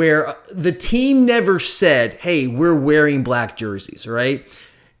where the team never said, hey, we're wearing black jerseys, right?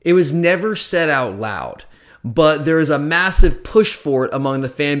 It was never said out loud, but there is a massive push for it among the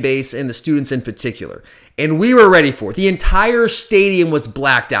fan base and the students in particular. And we were ready for it. The entire stadium was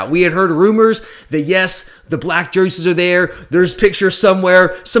blacked out. We had heard rumors that, yes, the black jerseys are there. There's pictures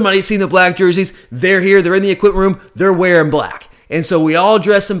somewhere. Somebody's seen the black jerseys. They're here. They're in the equipment room. They're wearing black. And so we all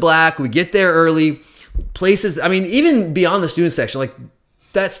dress in black. We get there early. Places, I mean, even beyond the student section, like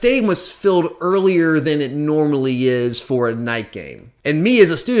that stadium was filled earlier than it normally is for a night game. And me as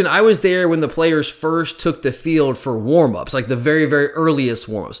a student, I was there when the players first took the field for warm-ups, like the very, very earliest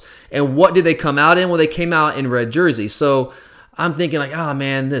warm-ups. And what did they come out in? Well, they came out in red jerseys. So I'm thinking like, oh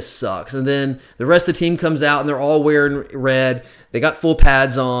man, this sucks. And then the rest of the team comes out and they're all wearing red. They got full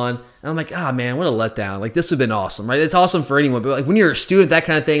pads on. And I'm like, ah, man, what a letdown. Like, this would have been awesome, right? It's awesome for anyone. But like when you're a student, that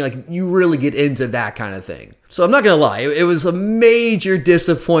kind of thing, like you really get into that kind of thing. So I'm not going to lie. It was a major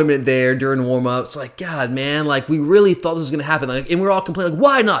disappointment there during warm-ups. Like, God, man, like we really thought this was going to happen. Like, and we're all complaining, like,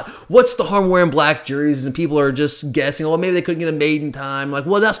 why not? What's the harm wearing black jerseys? And people are just guessing, oh, maybe they couldn't get them made in time. Like,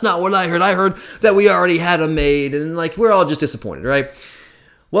 well, that's not what I heard. I heard that we already had them made. And like, we're all just disappointed, right?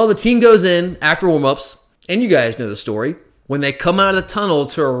 Well, the team goes in after warm-ups, and you guys know the story. When they come out of the tunnel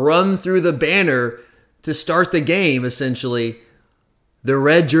to run through the banner to start the game, essentially, the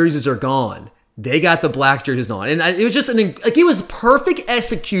red jerseys are gone. They got the black jerseys on. And it was just it was perfect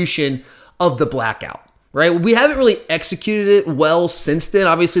execution of the blackout, right? We haven't really executed it well since then.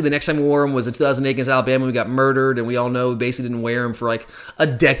 Obviously, the next time we wore them was in 2008 against Alabama. We got murdered, and we all know we basically didn't wear them for like a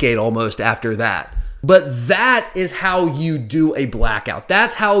decade almost after that. But that is how you do a blackout.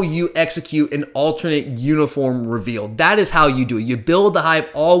 That's how you execute an alternate uniform reveal. That is how you do it. You build the hype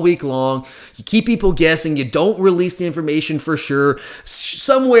all week long. You keep people guessing. You don't release the information for sure.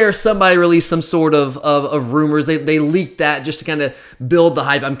 Somewhere somebody released some sort of rumors. They leaked that just to kind of build the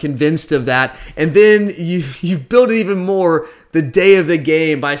hype. I'm convinced of that. And then you build it even more the day of the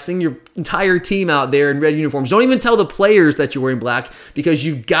game by seeing your entire team out there in red uniforms. Don't even tell the players that you're wearing black because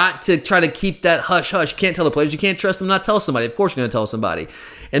you've got to try to keep that hush-hush. You can't tell the players. You can't trust them not tell somebody. Of course you're going to tell somebody.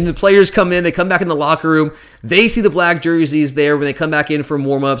 And the players come in. They come back in the locker room. They see the black jerseys there when they come back in from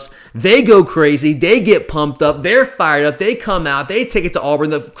warm-ups. They go crazy. They get pumped up. They're fired up. They come out. They take it to Auburn.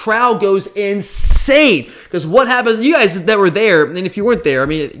 The crowd goes insane because what happens, you guys that were there, and if you weren't there, I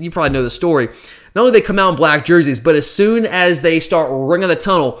mean, you probably know the story. Not only do they come out in black jerseys, but as soon as they start ringing the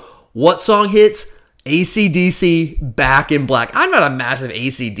tunnel, what song hits? AC/DC, Back in Black. I'm not a massive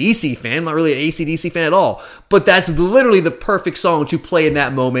AC/DC fan. I'm not really an AC/DC fan at all. But that's literally the perfect song to play in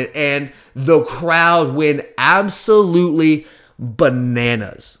that moment. And the crowd went absolutely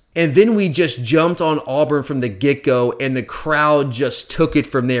bananas. And then we just jumped on Auburn from the get-go, and the crowd just took it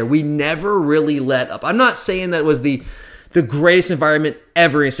from there. We never really let up. I'm not saying that it was the greatest environment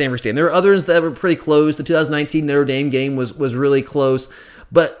ever in Sanford Stadium. There were others that were pretty close. The 2019 Notre Dame game was really close.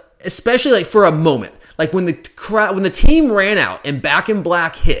 But especially like for a moment, like when the team ran out and Back in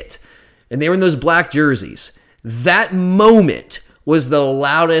Black hit, and they were in those black jerseys, that moment was the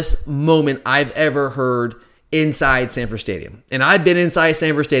loudest moment I've ever heard inside Sanford Stadium. And I've been inside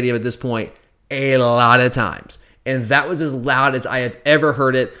Sanford Stadium at this point a lot of times. And that was as loud as I have ever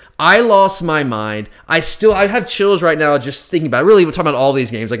heard it. I lost my mind. I have chills right now just thinking about it. Really, we're talking about all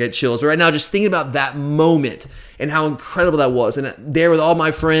these games. I get chills. But right now, just thinking about that moment and how incredible that was. And there with all my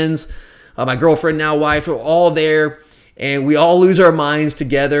friends, my girlfriend, now wife, we're all there. And we all lose our minds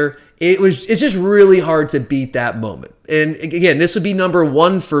together. It's just really hard to beat that moment. And again, this would be number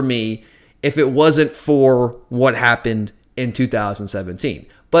one for me if it wasn't for what happened in 2017.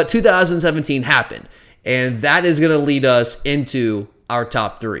 But 2017 happened. And that is going to lead us into our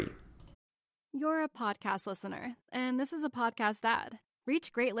top three. You're a podcast listener, and this is a podcast ad.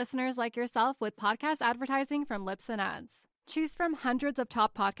 Reach great listeners like yourself with podcast advertising from Libsyn Ads. Choose from hundreds of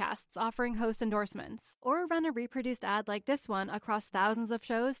top podcasts offering host endorsements, or run a reproduced ad like this one across thousands of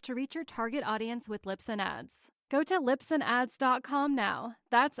shows to reach your target audience with Libsyn Ads. Go to libsynads.com now.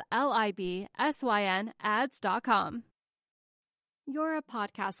 That's LIBSYN ads.com. You're a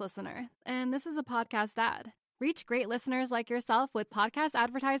podcast listener, and this is a podcast ad. Reach great listeners like yourself with podcast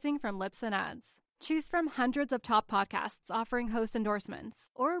advertising from Libsyn Ads. Choose from hundreds of top podcasts offering host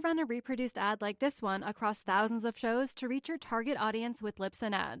endorsements, or run a reproduced ad like this one across thousands of shows to reach your target audience with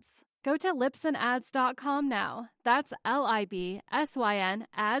Libsyn Ads. Go to libsynads.com now. That's LIBSYN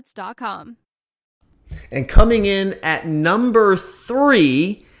ads.com. And coming in at number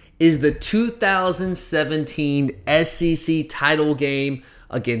 3 is the 2017 SEC title game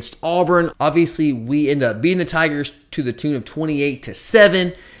against Auburn. Obviously, we end up beating the Tigers to the tune of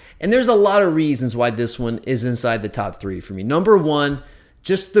 28-7. And there's a lot of reasons why this one is inside the top 3 for me. Number 1,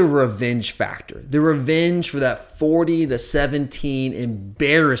 just the revenge factor. The revenge for that 40-17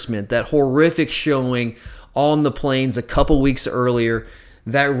 embarrassment, that horrific showing on the Plains a couple weeks earlier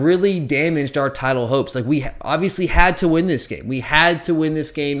that really damaged our title hopes. Like, we obviously had to win this game. We had to win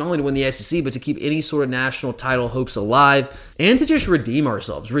this game, not only to win the SEC, but to keep any sort of national title hopes alive and to just redeem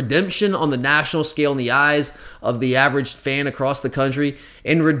ourselves. Redemption on the national scale in the eyes of the average fan across the country,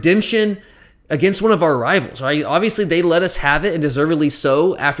 and redemption against one of our rivals, right? Obviously, they let us have it, and deservedly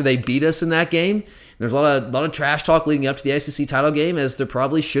so, after they beat us in that game. There's a lot of trash talk leading up to the SEC title game, as there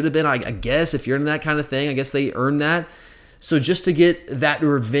probably should have been. I guess if you're into that kind of thing, I guess they earned that. So just to get that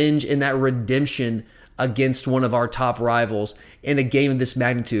revenge and that redemption against one of our top rivals in a game of this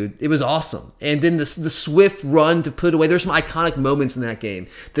magnitude, it was awesome. And then the swift run to put it away. There's some iconic moments in that game.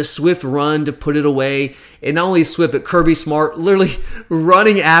 The swift run to put it away. And not only swift, but Kirby Smart literally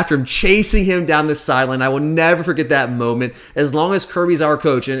running after him, chasing him down the sideline. I will never forget that moment. As long as Kirby's our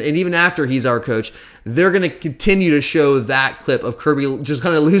coach, and even after he's our coach, they're going to continue to show that clip of Kirby just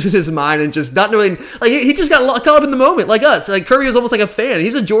kind of losing his mind and just not really, like, he just got caught up in the moment like us. Like, Kirby was almost like a fan.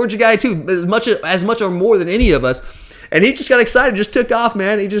 He's a Georgia guy too, as much or more than any of us. And he just got excited, just took off,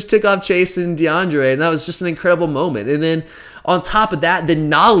 man. He just took off chasing DeAndre, and that was just an incredible moment. And then on top of that, the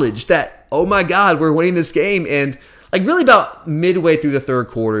knowledge that, oh my God, we're winning this game. And like really about midway through the third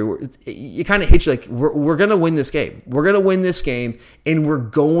quarter, it kind of hits you like, we're going to win this game. We're going to win this game, and we're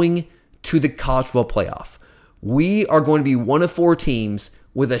going to the college football playoff. We are going to be one of 4 teams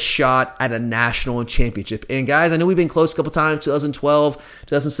with a shot at a national championship. And guys, I know we've been close a couple times. 2012,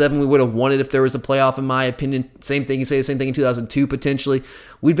 2007, we would have won it if there was a playoff, in my opinion. Same thing, you say the same thing in 2002, potentially.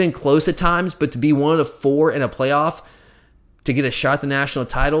 We've been close at times, but to be one of 4 in a playoff, to get a shot at the national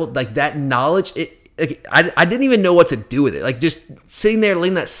title, like that knowledge, I didn't even know what to do with it. Like, just sitting there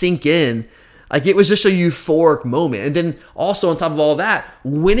letting that sink in, like, it was just a euphoric moment. And then also on top of all that,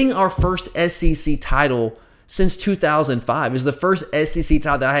 winning our first SEC title since 2005. It was the first SEC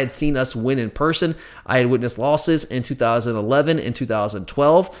title that I had seen us win in person. I had witnessed losses in 2011 and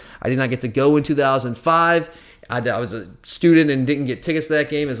 2012. I did not get to go in 2005. I was a student and didn't get tickets to that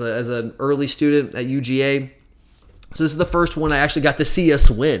game as an early student at UGA. So this is the first one I actually got to see us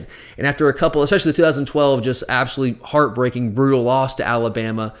win. And after a couple, especially the 2012, just absolutely heartbreaking, brutal loss to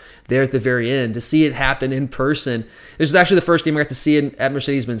Alabama there at the very end, to see it happen in person. This is actually the first game I got to see at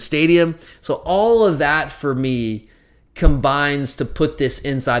Mercedes-Benz Stadium. So all of that for me combines to put this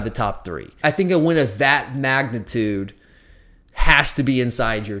inside the top 3. I think a win of that magnitude has to be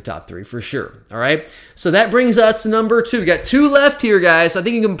inside your top 3 for sure. All right. So that brings us to number 2. We got 2 left here, guys. I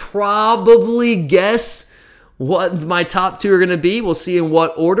think you can probably guess what my top 2 are going to be. We'll see in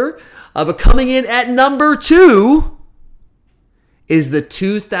what order. But coming in at number 2 is the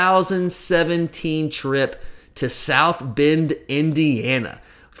 2017 trip to South Bend, Indiana.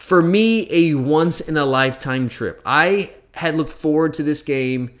 For me, a once-in-a-lifetime trip. I had looked forward to this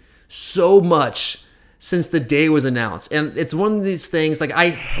game so much since the day it was announced. And it's one of these things, like, I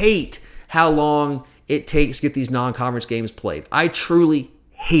hate how long it takes to get these non-conference games played. I truly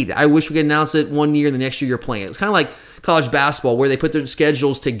hate it. I wish we could announce it one year and the next year you're playing it. It's kind of like college basketball where they put their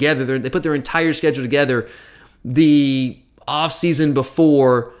schedules together. They put their entire schedule together the off season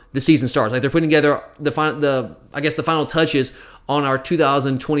before the season starts. Like, they're putting together the final touches on our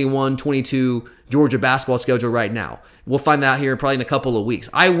 2021-22 Georgia basketball schedule right now. We'll find that out here probably in a couple of weeks.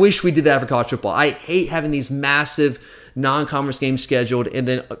 I wish we did that for college football. I hate having these massive non-conference games scheduled and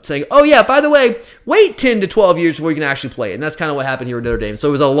then saying, oh yeah, by the way, wait 10 to 12 years before you can actually play it. And that's kind of what happened here at Notre Dame. So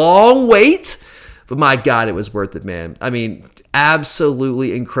it was a long wait, but my God, it was worth it, man. I mean,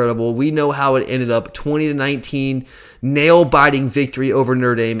 absolutely incredible. We know how it ended up, 20-19, nail-biting victory over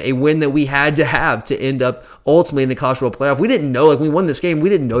Notre Dame, a win that we had to have to end up ultimately in the college football playoff. We didn't know, like when we won this game, we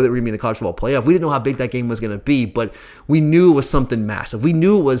didn't know that we were going to be in the college football playoff. We didn't know how big that game was going to be, but we knew it was something massive. We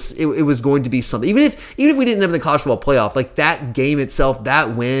knew it was going to be something. Even if we didn't have the college football playoff, like that game itself,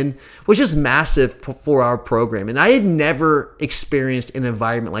 that win was just massive for our program. And I had never experienced an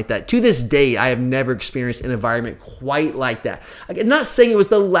environment like that. To this day, I have never experienced an environment quite like that. I'm not saying it was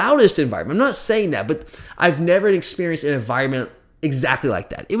the loudest environment. I'm not saying that, but I've never experienced an environment exactly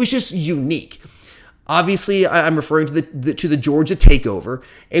like that. It was just unique. Obviously, I'm referring to the Georgia takeover.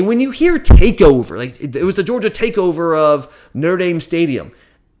 And when you hear takeover, like it was the Georgia takeover of Notre Dame Stadium,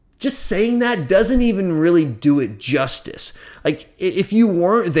 just saying that doesn't even really do it justice. Like if you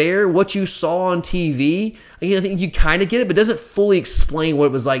weren't there, what you saw on TV, I think you kind of get it, but it doesn't fully explain what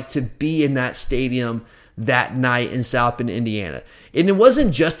it was like to be in that stadium that night in South Bend, Indiana. And it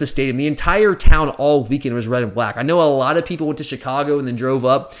wasn't just the stadium. The entire town all weekend was red and black. I know a lot of people went to Chicago and then drove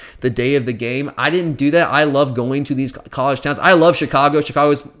up the day of the game. I didn't do that. I love going to these college towns. I love Chicago.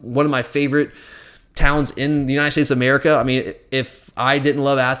 Chicago is one of my favorite towns in the United States of America. I mean, if I didn't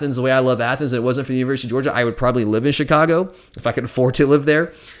love Athens the way I love Athens and it wasn't for the University of Georgia, I would probably live in Chicago if I could afford to live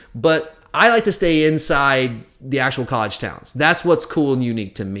there. But I like to stay inside the actual college towns. That's what's cool and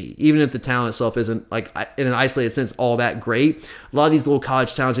unique to me. Even if the town itself isn't, like, in an isolated sense, all that great. A lot of these little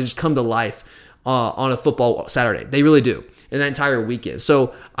college towns, they just come to life on a football Saturday. They really do. In that entire weekend.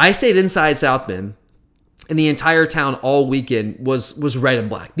 So I stayed inside South Bend, and the entire town all weekend was red and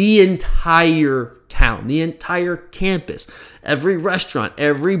black. The entire town, the entire campus, every restaurant,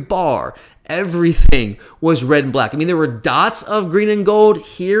 every bar, everything was red and black. I mean, there were dots of green and gold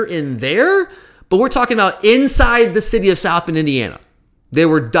here and there, but we're talking about inside the city of South Bend, Indiana. There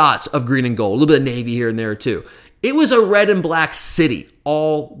were dots of green and gold, a little bit of navy here and there too. It was a red and black city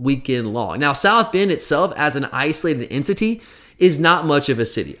all weekend long. Now, South Bend itself as an isolated entity is not much of a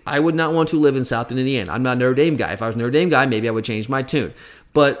city. I would not want to live in South Bend, Indiana. I'm not a Notre Dame guy. If I was a Notre Dame guy, maybe I would change my tune.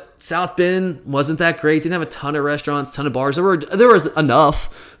 But South Bend wasn't that great. Didn't have a ton of restaurants, ton of bars. There was enough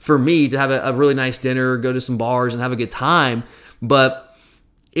for me to have a really nice dinner, go to some bars, and have a good time. But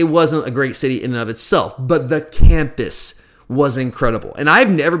it wasn't a great city in and of itself. But the campus was incredible. And I've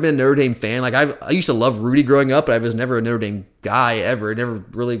never been a Notre Dame fan. Like I used to love Rudy growing up, but I was never a Notre Dame guy ever. I never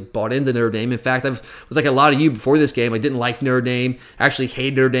really bought into Notre Dame. In fact, I was like a lot of you before this game. I didn't like Notre Dame. I actually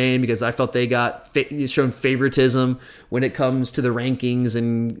hated Notre Dame because I felt they got shown favoritism when it comes to the rankings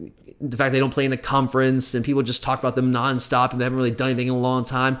and the fact they don't play in the conference and people just talk about them nonstop and they haven't really done anything in a long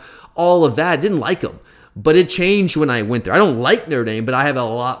time. All of that, I didn't like them. But it changed when I went there. I don't like Notre Dame, but I have a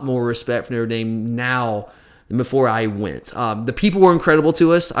lot more respect for Notre Dame now than before I went. The people were incredible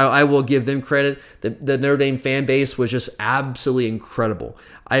to us. I will give them credit. The Notre Dame fan base was just absolutely incredible.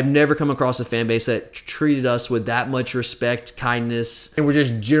 I've never come across a fan base that treated us with that much respect, kindness, and we're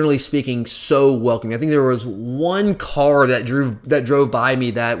just generally speaking so welcoming. I think there was one car that drove by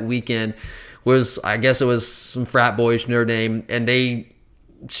me that weekend. I guess it was some frat boys from Notre Dame, and they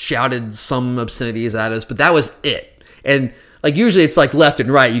shouted some obscenities at us, but that was it. And like usually it's like left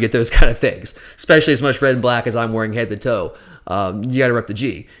and right, you get those kind of things, especially as much red and black as I'm wearing head to toe. You got to rep the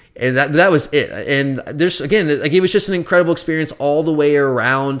G. And that was it. And there's, again, like it was just an incredible experience all the way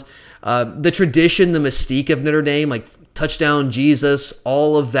around. The tradition, the mystique of Notre Dame, like touchdown Jesus,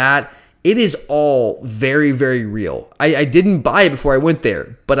 all of that, it is all very, very real. I didn't buy it before I went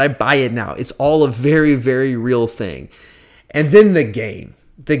there, but I buy it now. It's all a very, very real thing. And then the game.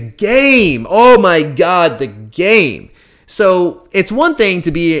 Oh my God, the game. So it's one thing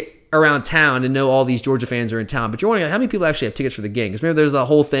to be around town and know all these Georgia fans are in town, but you're wondering how many people actually have tickets for the game. Because remember, there's that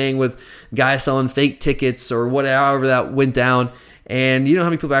whole thing with guys selling fake tickets or whatever that went down, and you know how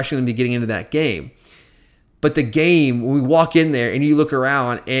many people are actually going to be getting into that game. But the game, when we walk in there and you look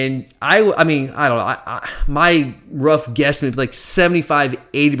around, and I don't know, my rough guesstimate is like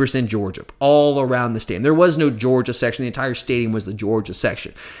 75-80% Georgia all around the stadium. There was no Georgia section. The entire stadium was the Georgia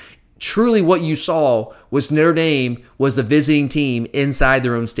section. Truly what you saw was Notre Dame was the visiting team inside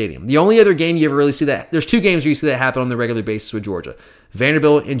their own stadium. The only other game you ever really see that, there's two games where you see that happen on the regular basis with Georgia.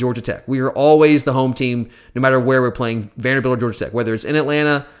 Vanderbilt and Georgia Tech. We are always the home team no matter where we're playing, Vanderbilt or Georgia Tech. Whether it's in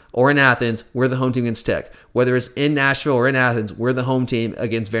Atlanta or in Athens, we're the home team against Tech. Whether it's in Nashville or in Athens, we're the home team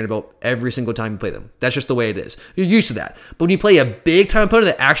against Vanderbilt every single time you play them. That's just the way it is. You're used to that. But when you play a big-time opponent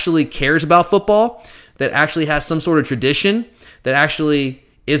that actually cares about football, that actually has some sort of tradition, that actually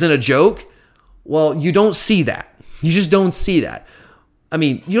isn't a joke, well, you don't see that. You just don't see that. I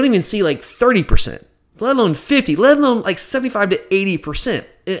mean, you don't even see like 30%, let alone 50, let alone like 75 to 80%.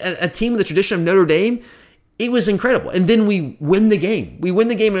 A team with the tradition of Notre Dame, it was incredible. And then we win the game.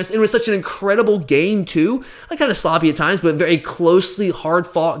 And it was such an incredible game too. Like kind of sloppy at times, but very closely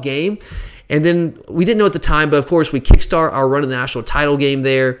hard-fought game. And then we didn't know at the time, but of course we kickstart our run of the national title game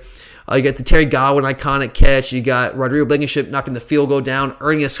there. You got the Terry Godwin iconic catch. You got Rodrigo Blankenship knocking the field goal down,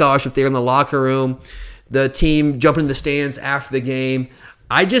 earning a scholarship there in the locker room. The team jumping in the stands after the game.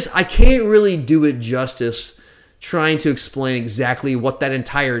 I can't really do it justice trying to explain exactly what that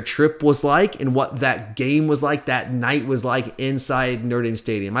entire trip was like and what that game was like, that night was like inside Notre Dame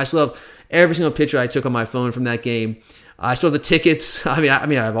Stadium. I still have every single picture I took on my phone from that game. I still have the tickets. I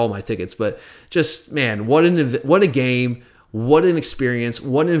have all my tickets, but just, man, what a game. What an experience,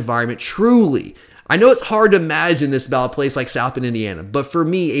 what an environment, truly. I know it's hard to imagine this about a place like South Bend, Indiana, but for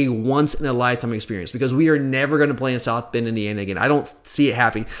me, a once-in-a-lifetime experience because we are never going to play in South Bend, Indiana again. I don't see it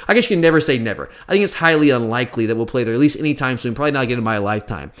happening. I guess you can never say never. I think it's highly unlikely that we'll play there, at least anytime soon, probably not again in my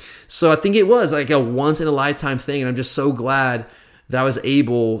lifetime. So I think it was like a once-in-a-lifetime thing, and I'm just so glad that I was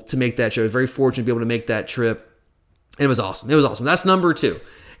able to make that trip. I was very fortunate to be able to make that trip, and it was awesome. It was awesome. That's number 2.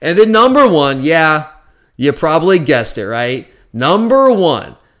 And then number 1, yeah, you probably guessed it, right? Number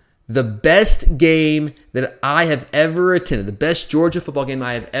 1, the best game that I have ever attended, the best Georgia football game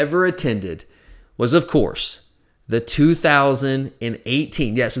I have ever attended was, of course, the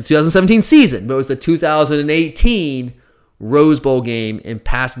 2018, yes, the 2017 season, but it was the 2018 Rose Bowl game in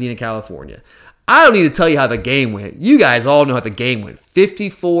Pasadena, California. I don't need to tell you how the game went. You guys all know how the game went.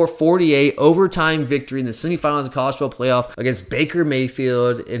 54-48 overtime victory in the semifinals of the college football playoff against Baker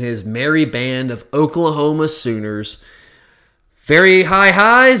Mayfield and his merry band of Oklahoma Sooners. Very high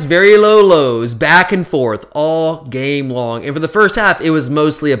highs, very low lows, back and forth all game long. And for the first half, it was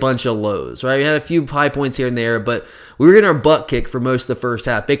mostly a bunch of lows, right? We had a few high points here and there, but we were getting our butt kicked for most of the first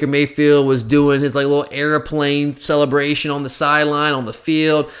half. Baker Mayfield was doing his little airplane celebration on the sideline, on the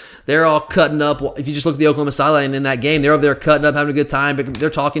field. They're all cutting up. If you just look at the Oklahoma sideline in that game, they're over there cutting up, having a good time. They're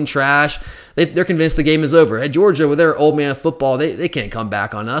talking trash. They're convinced the game is over. At Georgia, with their old man football, they can't come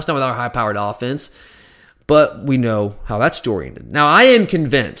back on us, not with our high-powered offense. But we know how that story ended. Now, I am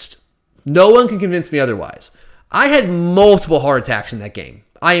convinced. No one can convince me otherwise. I had multiple heart attacks in that game.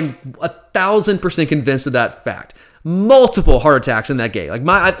 I am 1,000% convinced of that fact. Multiple heart attacks in that game. Like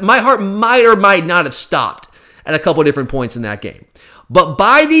my heart might or might not have stopped at a couple of different points in that game. But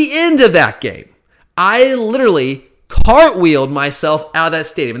by the end of that game, I literally cartwheeled myself out of that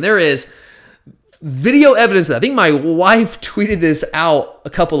stadium. And there is video evidence of that. I think my wife tweeted this out a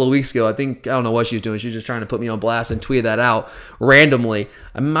couple of weeks ago. I don't know what she was doing. She was just trying to put me on blast and tweeted that out randomly.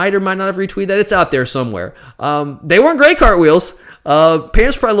 I might or might not have retweeted that. It's out there somewhere. They weren't great cartwheels.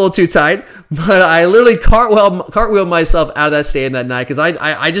 Pants probably a little too tight, but I literally cartwheeled myself out of that stadium that night because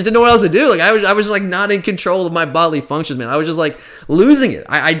I just didn't know what else to do. Like I was like not in control of my bodily functions, man. I was just like losing it.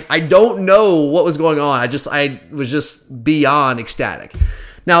 I don't know what was going on. I was just beyond ecstatic.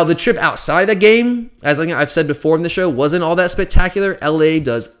 Now, the trip outside of the game, as I've said before in the show, wasn't all that spectacular. LA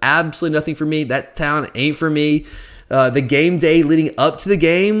does absolutely nothing for me. That town ain't for me. The game day leading up to the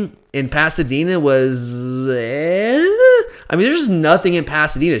game in Pasadena was, I mean, there's just nothing in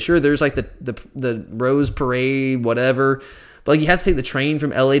Pasadena. Sure, there's like the Rose Parade, whatever. But you have to take the train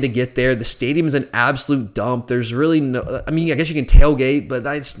from LA to get there. The stadium is an absolute dump. There's really no, I mean, I guess you can tailgate, but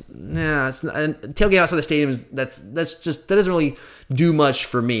tailgate outside the stadium that doesn't really do much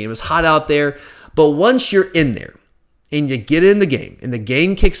for me. It was hot out there, but once you're in there and you get in the game and the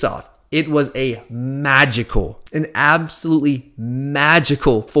game kicks off, it was an absolutely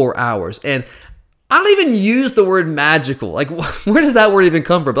magical 4 hours. And I don't even use the word magical. Like, where does that word even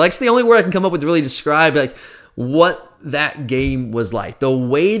come from? But it's the only word I can come up with to really describe like what that game was like, the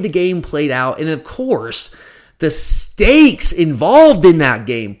way the game played out, and of course, the stakes involved in that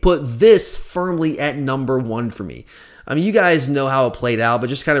game put this firmly at number 1 for me. I mean, you guys know how it played out, but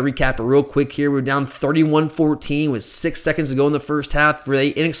just kind of recap it real quick here. We were down 31-14 with 6 seconds to go in the first half where they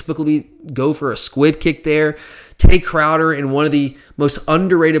inexplicably go for a squib kick there. Tay Crowder in one of the most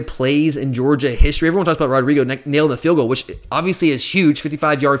underrated plays in Georgia history. Everyone talks about Rodrigo nailing the field goal, which obviously is huge,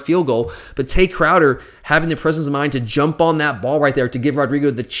 55-yard field goal. But Tay Crowder having the presence of mind to jump on that ball right there to give Rodrigo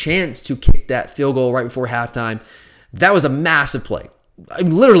the chance to kick that field goal right before halftime. That was a massive play.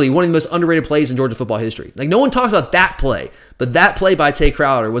 Literally one of the most underrated plays in Georgia football history. Like, no one talks about that play, but that play by Tay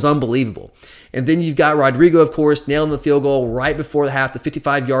Crowder was unbelievable. And then you've got Rodrigo, of course, nailing the field goal right before the half, the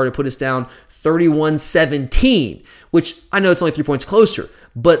 55-yarder, put us down 31-17, which I know it's only 3 points closer,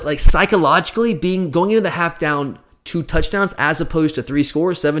 but like psychologically going into the half down 2 touchdowns as opposed to 3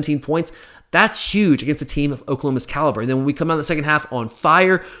 scores, 17 points, that's huge against a team of Oklahoma's caliber. And then when we come out in the second half on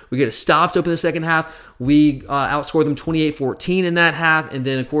fire, we get a stop to open the second half. We outscore them 28-14 in that half. And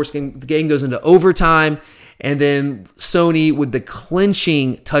then, of course, the game goes into overtime. And then Sony with the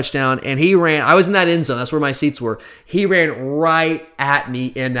clinching touchdown, and he ran. I was in that end zone. That's where my seats were. He ran right at me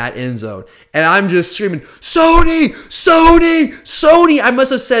in that end zone. And I'm just screaming, Sony, Sony, Sony. I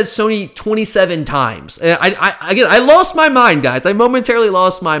must have said Sony 27 times. And I lost my mind, guys. I momentarily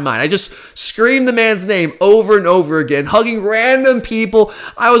lost my mind. I just screamed the man's name over and over again, hugging random people.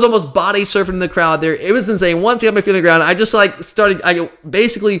 I was almost body surfing in the crowd there. It was insane. Once I got my feet on the ground, I just I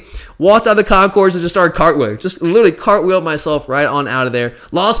basically walked out of the concourse and just started cartwheeling. Just literally cartwheeled myself right on out of there.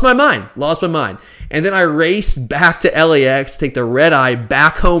 Lost my mind. And then I raced back to LAX to take the red eye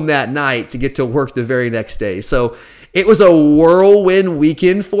back home that night to get to work the very next day. So it was a whirlwind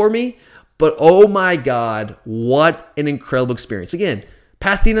weekend for me, but oh my God, what an incredible experience. Again,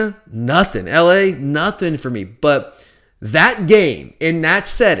 Pasadena, nothing. LA, nothing for me. But that game in that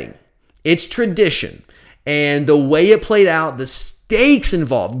setting, its tradition, and the way it played out, the stakes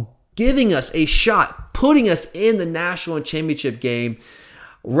involved, giving us a shot, putting us in the national championship game.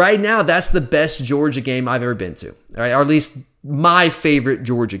 Right now, that's the best Georgia game I've ever been to, all right? Or at least my favorite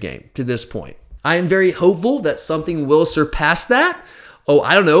Georgia game to this point. I am very hopeful that something will surpass that. Oh,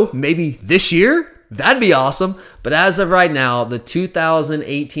 I don't know, maybe this year? That'd be awesome. But as of right now, the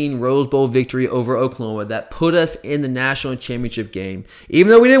 2018 Rose Bowl victory over Oklahoma that put us in the national championship game,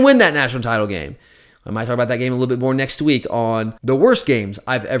 even though we didn't win that national title game. I might talk about that game a little bit more next week on the worst games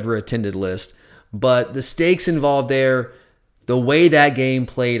I've ever attended list. But the stakes involved there, the way that game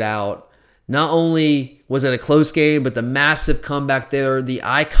played out, not only was it a close game, but the massive comeback there, the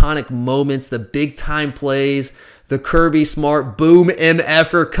iconic moments, the big-time plays, the Kirby Smart boom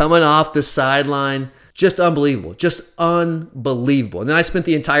MFer coming off the sideline. Just unbelievable. Just unbelievable. And then I spent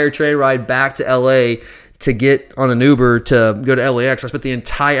the entire train ride back to LA to get on an Uber to go to LAX. I spent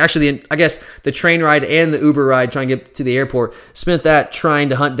the train ride and the Uber ride trying to get to the airport. Spent that trying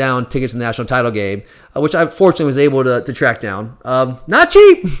to hunt down tickets to the national title game, which I fortunately was able to track down. Not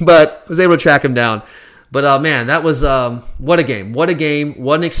cheap, but was able to track him down. But man, that was what a game. What a game.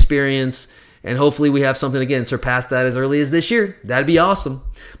 What an experience. And hopefully we have something, again, surpass that as early as this year. That'd be awesome.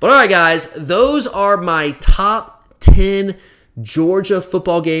 But all right, guys, those are my top 10 Georgia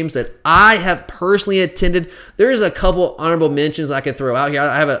football games that I have personally attended. There's a couple honorable mentions I could throw out here.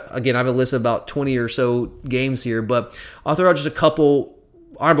 I have a list of about 20 or so games here, but I'll throw out just a couple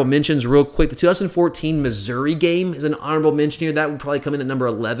honorable mentions real quick. The 2014 Missouri game is an honorable mention here. That would probably come in at number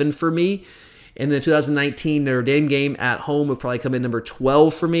 11 for me. And the 2019 Notre Dame game at home would probably come in number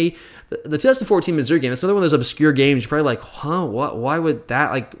 12 for me. The 2014 Missouri game, it's another one of those obscure games. You're probably like, huh, what? Why would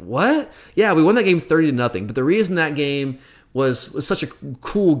that? Like, what? Yeah, we won that game 30-0. But the reason that game was such a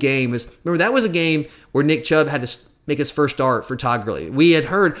cool game is, remember, that was a game where Nick Chubb had to make his first start for Todd Gurley. We had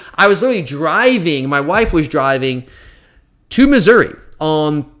heard, I was literally driving, my wife was driving to Missouri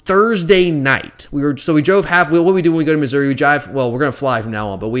on Thursday night. We drove what we do when we go to Missouri, we drive, well, we're going to fly from now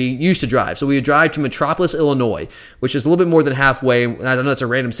on, but we used to drive. So we would drive to Metropolis, Illinois, which is a little bit more than halfway. I don't know, it's a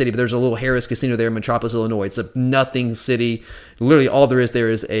random city, but there's a little Harris Casino there in Metropolis, Illinois. It's a nothing city. Literally all there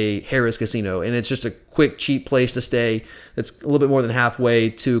is a Harris Casino, and it's just a quick, cheap place to stay. It's a little bit more than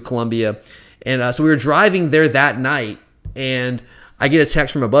halfway to Columbia. And so we were driving there that night, and I get a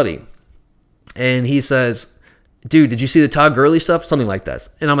text from a buddy, and he says, dude, did you see the Todd Gurley stuff? Something like that.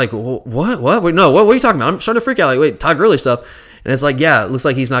 And I'm like, what? Wait, no, what are you talking about? I'm starting to freak out. Like, wait, Todd Gurley stuff. And it's like, yeah, it looks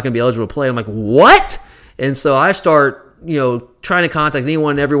like he's not going to be eligible to play. I'm like, what? And so I start, trying to contact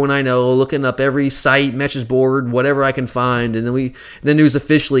anyone and everyone I know, looking up every site, message board, whatever I can find. And then the news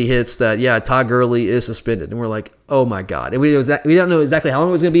officially hits that, yeah, Todd Gurley is suspended. And we're like, oh my God. And we don't know exactly how long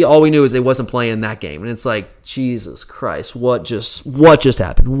it was going to be. All we knew is they wasn't playing that game. And it's like, Jesus Christ, what just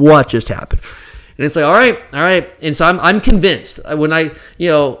happened? What just happened? And it's like, all right. And so I'm convinced when I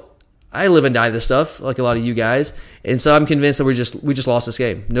live and die this stuff like a lot of you guys. And so I'm convinced that we just lost this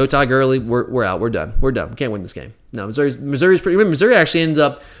game. No Todd Gurley. We're out. We're done. We can't win this game. No, Missouri actually ended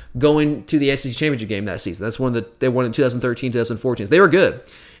up going to the SEC championship game that season. That's they won in 2013, 2014. So they were good.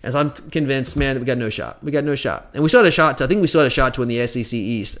 And so I'm convinced, man, that we got no shot. And we still had a shot to win the SEC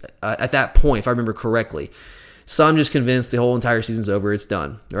East at that point, if I remember correctly. So I'm just convinced the whole entire season's over. It's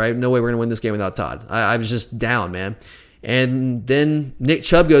done. All right? No way we're going to win this game without Todd. I was just down, man. And then Nick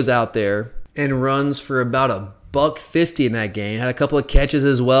Chubb goes out there and runs for about $150 in that game. Had a couple of catches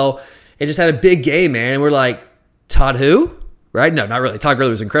as well. And just had a big game, man. And we're like, Todd who? Right? No, not really. Todd Gurley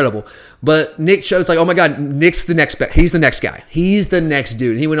was incredible. But Nick Chubb's like, oh my God, Nick's the next guy. He's the next guy. He's the next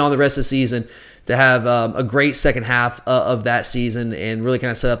dude. He went on the rest of the season to have a great second half of that season and really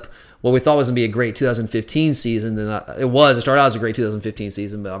kind of set up what we thought was going to be a great 2015 season. And it started out as a great 2015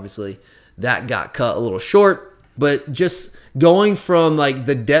 season, but obviously that got cut a little short. but just going from like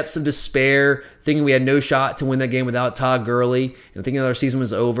the depths of despair, thinking we had no shot to win that game without Todd Gurley, and thinking that our season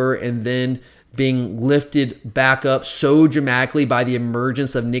was over, and then being lifted back up so dramatically by the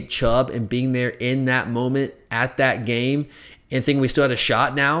emergence of Nick Chubb and being there in that moment at that game and thinking we still had a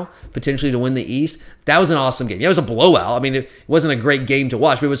shot now potentially to win the East. That was an awesome game. Yeah, it was a blowout. I mean, it wasn't a great game to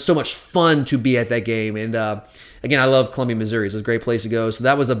watch, but it was so much fun to be at that game. And again, I love Columbia, Missouri. So it was a great place to go. So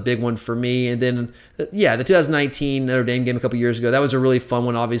that was a big one for me. And then, yeah, the 2019 Notre Dame game a couple years ago, that was a really fun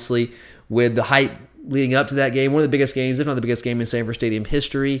one, obviously, with the hype leading up to that game. One of the biggest games, if not the biggest game in Sanford Stadium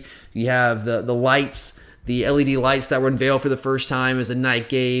history. You have the lights, the LED lights that were unveiled for the first time as a night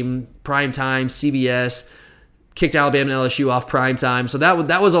game, prime time, CBS, kicked Alabama and LSU off prime time. So that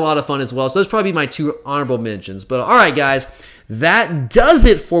was a lot of fun as well. So those probably my two honorable mentions. But all right, guys, that does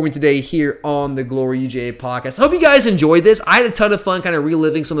it for me today here on the Glory UGA podcast. I hope you guys enjoyed this. I had a ton of fun kind of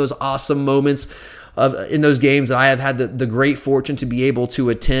reliving some of those awesome moments in those games that I have had the great fortune to be able to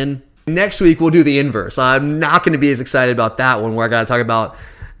attend. Next week, we'll do the inverse. I'm not going to be as excited about that one where I got to talk about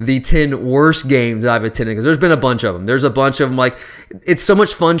the 10 worst games that I've attended, because there's been a bunch of them. There's a bunch of them. Like, it's so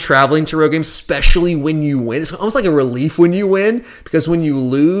much fun traveling to road games, especially when you win. It's almost like a relief when you win, because when you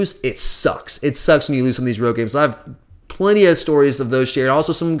lose, it sucks. It sucks when you lose some of these road games. So I have plenty of stories of those shared,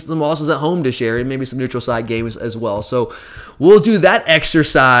 also some losses at home to share, and maybe some neutral side games as well. So we'll do that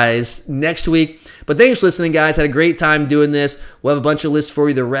exercise next week. But thanks for listening, guys. Had a great time doing this. We'll have a bunch of lists for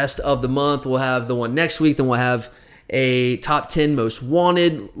you the rest of the month. We'll have the one next week. Then we'll have a top 10 most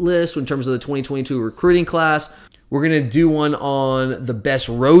wanted list in terms of the 2022 recruiting class. We're going to do one on the best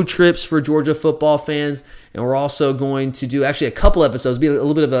road trips for Georgia football fans. And we're also going to do actually a couple episodes, be a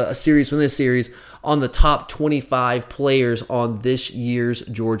little bit of a series from this series on the top 25 players on this year's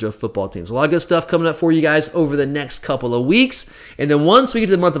Georgia football team. So a lot of good stuff coming up for you guys over the next couple of weeks. And then once we get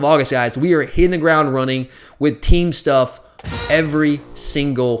to the month of August, guys, we are hitting the ground running with team stuff every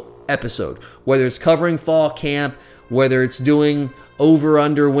single episode. Whether it's covering fall camp, whether it's doing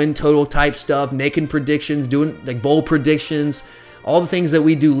over-under win total type stuff, making predictions, doing like bowl predictions, all the things that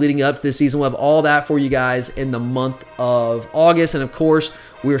we do leading up to this season. We'll have all that for you guys in the month of August. And of course,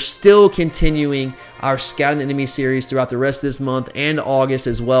 we're still continuing our Scouting the Enemy series throughout the rest of this month and August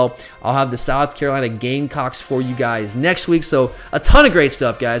as well. I'll have the South Carolina Gamecocks for you guys next week. So a ton of great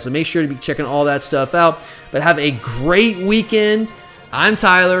stuff, guys. So make sure to be checking all that stuff out. But have a great weekend. I'm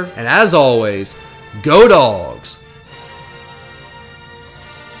Tyler, and as always, go Dogs.